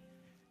be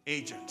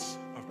agents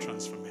of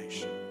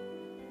transformation.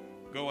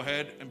 Go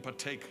ahead and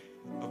partake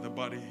of the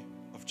body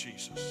of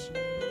Jesus.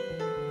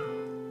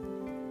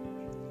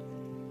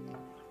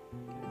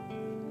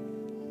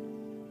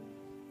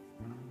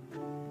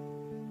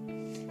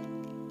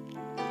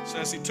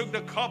 Says he took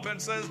the cup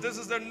and says, this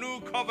is the new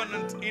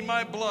covenant in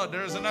my blood.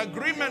 There is an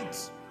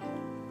agreement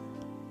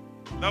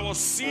that was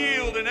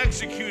sealed and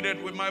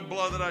executed with my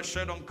blood that I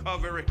shed on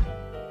Calvary.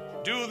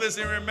 Do this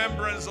in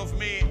remembrance of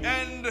me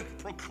and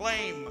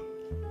proclaim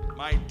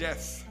my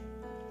death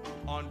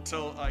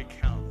until I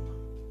come.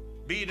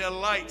 Be the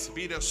light,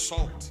 be the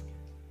salt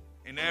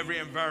in every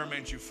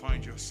environment you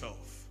find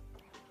yourself.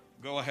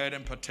 Go ahead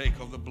and partake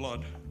of the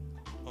blood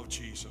of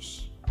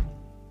Jesus.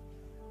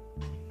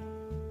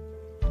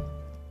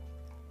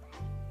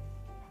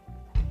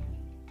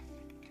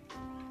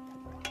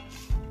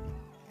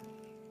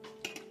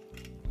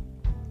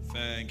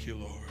 Thank you,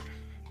 Lord.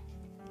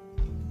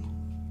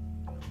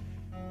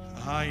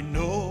 I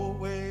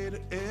know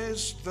it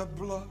is the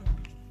blood.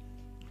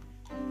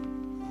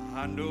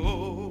 I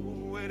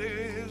know it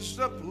is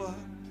the blood.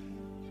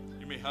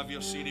 You may have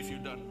your seat if you're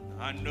done.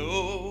 I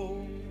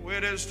know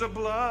it is the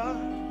blood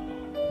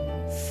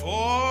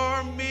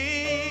for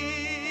me.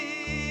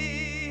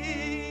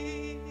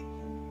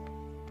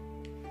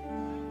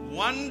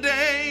 One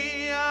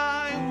day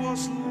I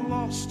was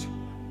lost.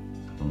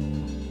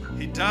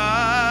 He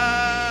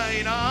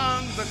died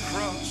on the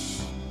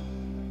cross.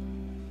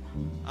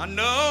 I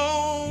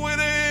know it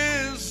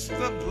is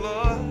the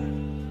blood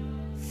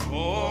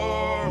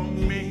for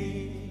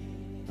me.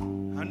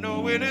 I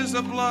know it is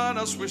the blood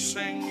as we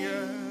sing,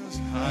 yes.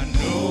 I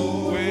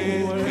know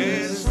it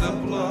is the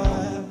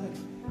blood.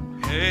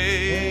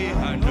 Hey,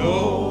 I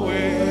know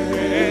it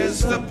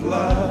is the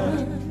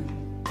blood.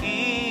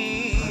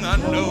 I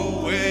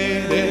know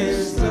it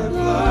is the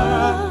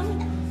blood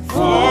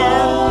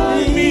for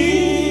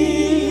me.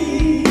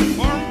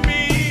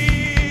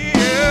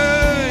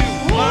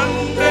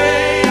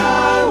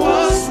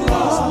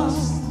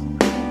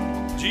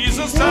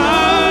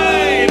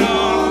 Died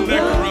on the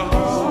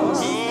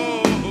cross.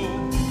 Oh,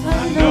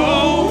 I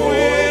know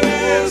it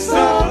is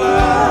the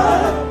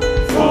blood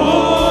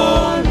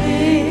for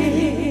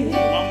me.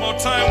 One more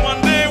time.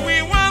 One day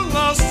we were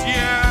lost,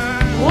 yeah.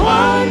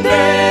 One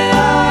day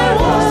I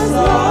was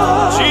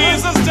lost.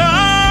 Jesus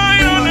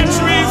died on the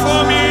tree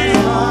for me.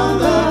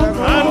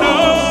 I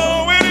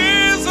know it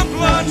is the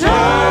blood. I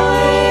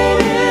know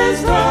it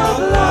is the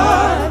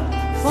blood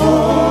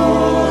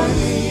for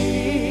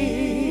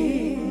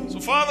me. So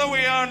Father,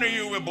 we honor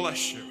you, we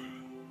bless you.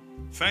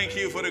 Thank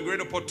you for the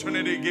great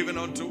opportunity given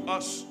unto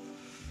us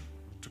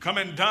to come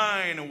and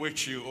dine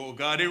with you, oh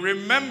God, in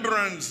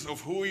remembrance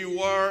of who you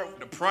are,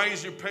 the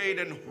price you paid,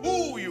 and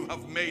who you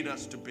have made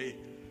us to be,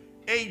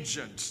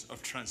 agents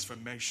of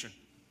transformation.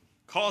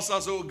 Cause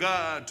us, oh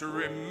God, to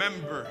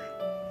remember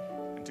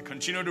and to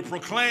continue to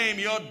proclaim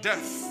your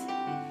death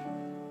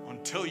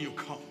until you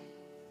come.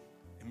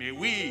 And may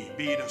we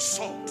be the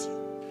salt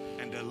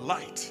and the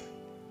light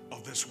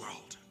of this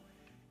world.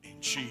 In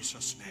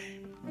Jesus'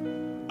 name,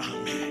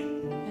 amen.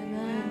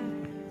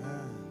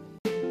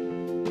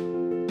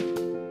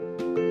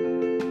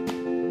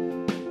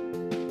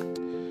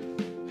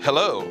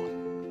 Hello.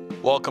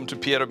 Welcome to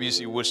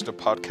PWC Worcester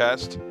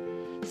Podcast.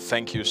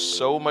 Thank you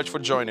so much for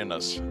joining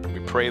us. We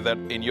pray that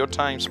in your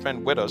time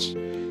spent with us,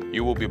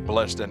 you will be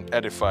blessed and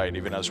edified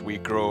even as we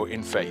grow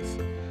in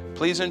faith.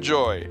 Please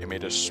enjoy, and may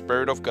the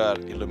Spirit of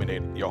God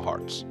illuminate your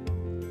hearts.